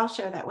 I'll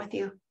share that with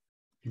you.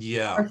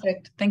 Yeah.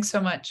 Perfect. Thanks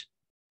so much.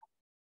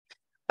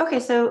 Okay,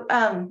 so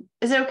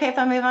is it okay if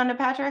I move on to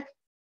Patrick?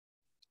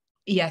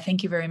 Yeah,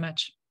 thank you very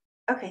much.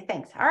 Okay,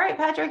 thanks. All right,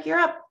 Patrick, you're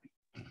up.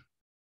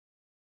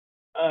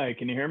 Hi,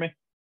 can you hear me?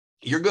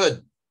 You're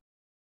good.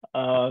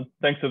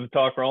 Thanks for the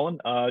talk,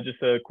 Roland.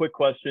 Just a quick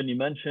question. You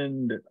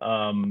mentioned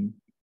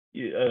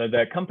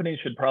that companies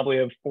should probably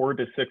have 4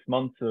 to 6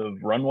 months of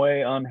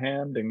runway on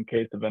hand in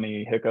case of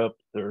any hiccups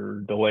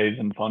or delays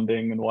in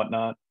funding and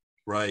whatnot.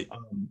 Right.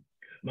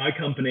 my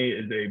company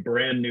is a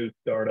brand new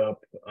startup,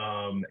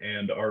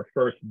 and our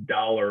first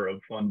dollar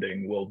of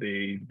funding will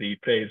be the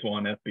phase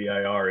 1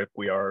 SBIR if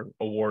we are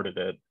awarded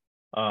it.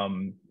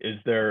 Is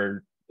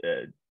there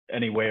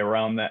any way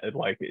around that?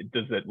 Like,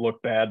 does it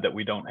look bad that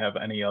we don't have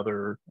any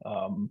other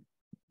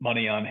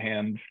money on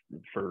hand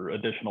for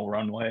additional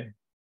runway?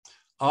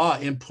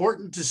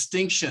 Important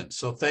distinction.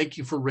 So thank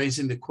you for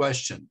raising the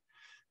question.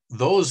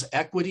 Those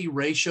equity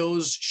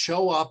ratios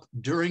show up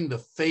during the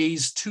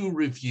phase 2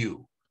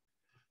 review.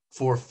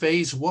 For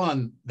phase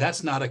 1,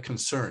 that's not a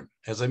concern.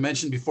 As I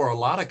mentioned before, a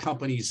lot of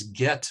companies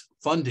get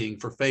funding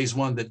for phase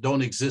 1 that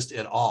don't exist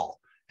at all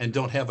and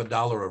don't have a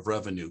dollar of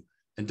revenue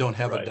and don't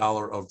have a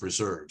dollar of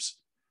reserves.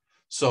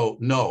 So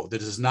no,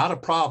 that is not a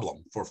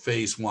problem for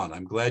phase 1.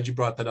 I'm glad you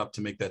brought that up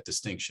to make that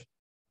distinction.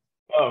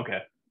 Oh, okay.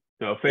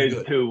 So phase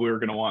 2, we're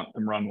going to want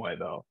some runway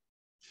though.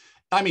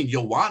 I mean,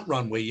 you'll want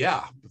runway,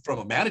 yeah, from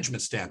a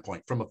management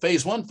standpoint. From a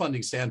phase 1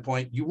 funding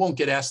standpoint, you won't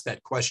get asked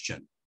that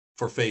question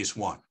for phase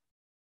 1.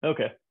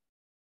 Okay,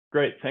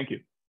 great, thank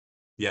you.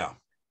 Yeah.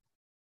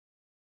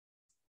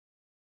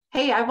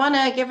 Hey, I want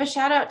to give a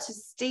shout out to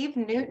Steve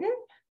Newton,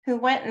 who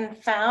went and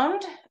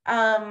found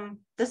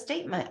the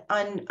statement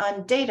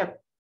on data.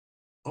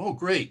 Oh,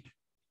 great.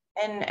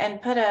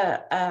 And put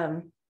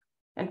and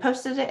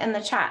posted it in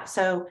the chat.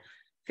 So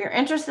if you're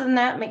interested in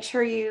that, make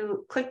sure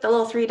you click the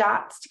little 3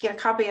 dots to get a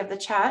copy of the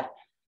chat.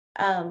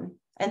 And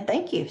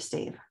thank you,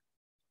 Steve.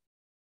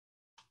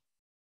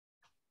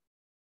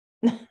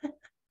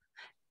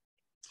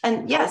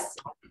 And yes,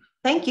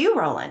 thank you,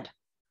 Roland.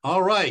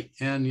 All right.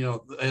 And, you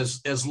know,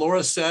 as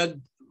Laura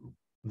said,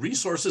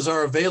 resources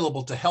are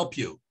available to help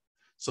you.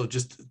 So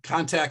just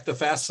contact the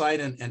FAST site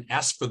and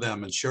ask for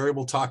them, and Sherry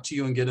will talk to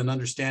you and get an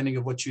understanding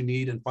of what you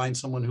need and find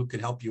someone who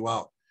can help you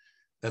out.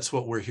 That's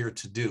what we're here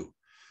to do.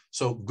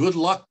 So good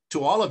luck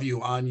to all of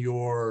you on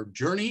your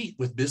journey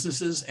with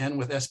businesses and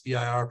with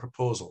SBIR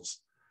proposals.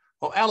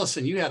 Oh,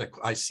 Allison,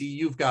 I see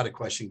you've got a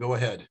question. Go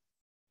ahead.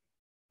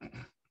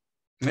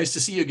 Nice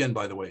to see you again,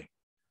 by the way.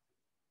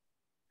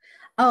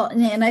 Oh,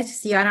 nice to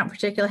see you. I don't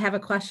particularly have a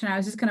question. I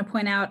was just going to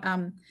point out,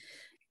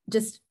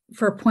 just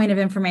for a point of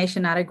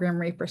information, not a Grim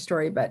Reaper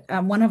story, but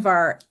one of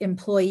our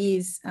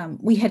employees,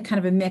 we had kind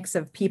of a mix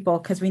of people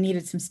because we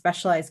needed some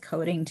specialized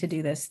coding to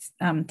do this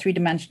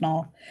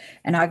 3-dimensional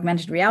and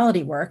augmented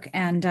reality work.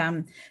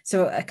 And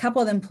so a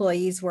couple of the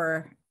employees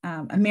were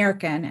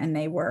American, and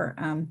they were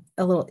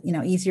a little,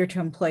 easier to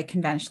employ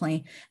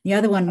conventionally. The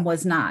other one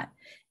was not.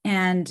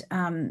 And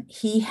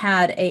he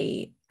had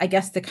I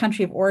guess the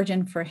country of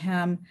origin for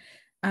him,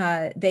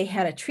 they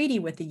had a treaty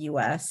with the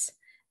US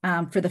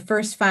for the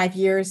first 5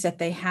 years that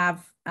they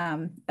have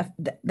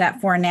that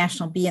foreign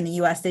national be in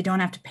the US, they don't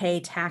have to pay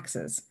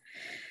taxes.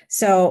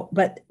 So,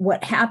 but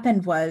what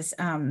happened was,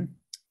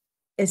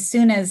 as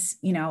soon as,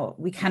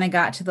 we kind of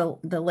got to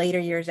the later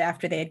years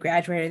after they had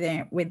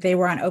graduated, they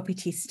were on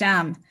OPT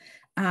STEM,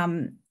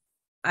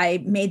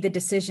 I made the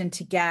decision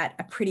to get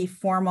a pretty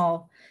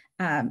formal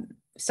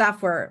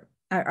software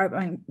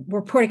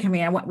reporting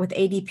company. I went with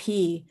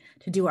ADP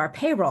to do our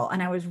payroll.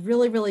 And I was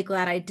really, really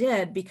glad I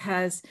did,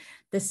 because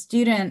the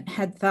student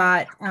had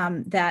thought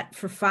that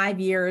for 5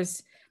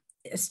 years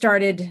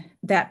started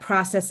that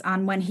process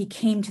on when he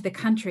came to the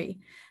country,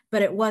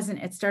 but it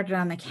wasn't. It started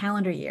on the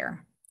calendar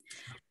year.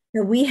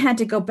 So we had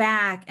to go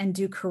back and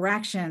do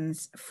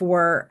corrections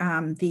for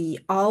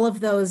all of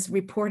those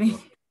reporting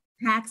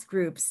tax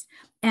groups,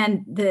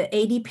 and the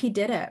ADP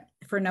did it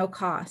for no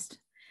cost.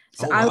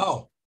 So wow. I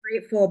was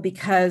grateful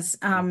because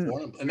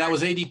and that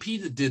was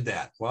ADP that did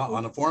that. Wow,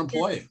 on a foreign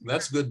employee.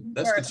 That's good.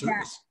 That's good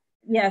service.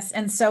 Yes.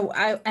 And so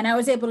I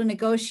was able to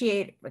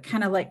negotiate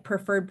kind of like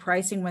preferred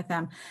pricing with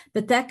them,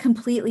 but that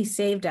completely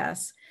saved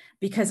us,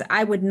 because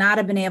I would not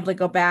have been able to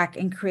go back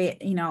and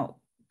create,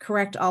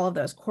 correct all of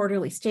those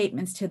quarterly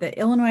statements to the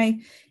Illinois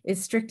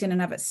is strict in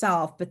and of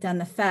itself, but then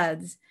the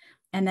feds,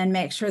 and then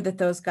make sure that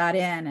those got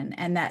in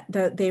and that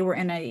they were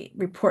in a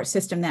report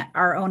system that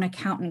our own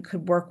accountant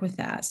could work with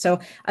that. So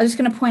I was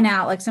just going to point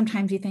out, like,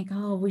 sometimes you think,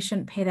 oh, we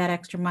shouldn't pay that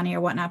extra money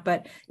or whatnot.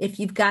 But if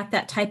you've got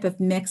that type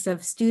of mix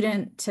of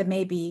student to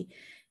maybe,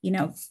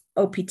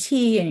 OPT,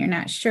 and you're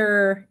not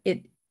sure,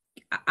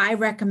 I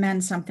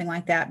recommend something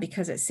like that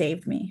because it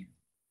saved me.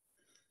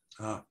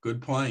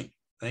 Good point.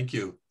 Thank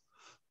you.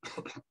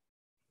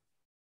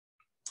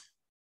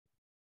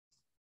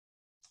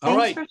 All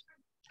right.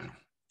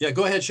 Yeah,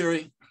 go ahead,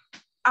 Sherry.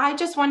 I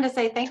just wanted to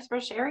say thanks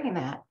for sharing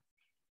that.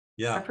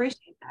 Yeah. I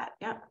appreciate that.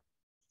 Yeah.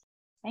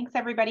 Thanks,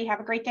 everybody. Have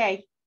a great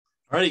day.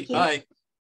 All righty. Bye.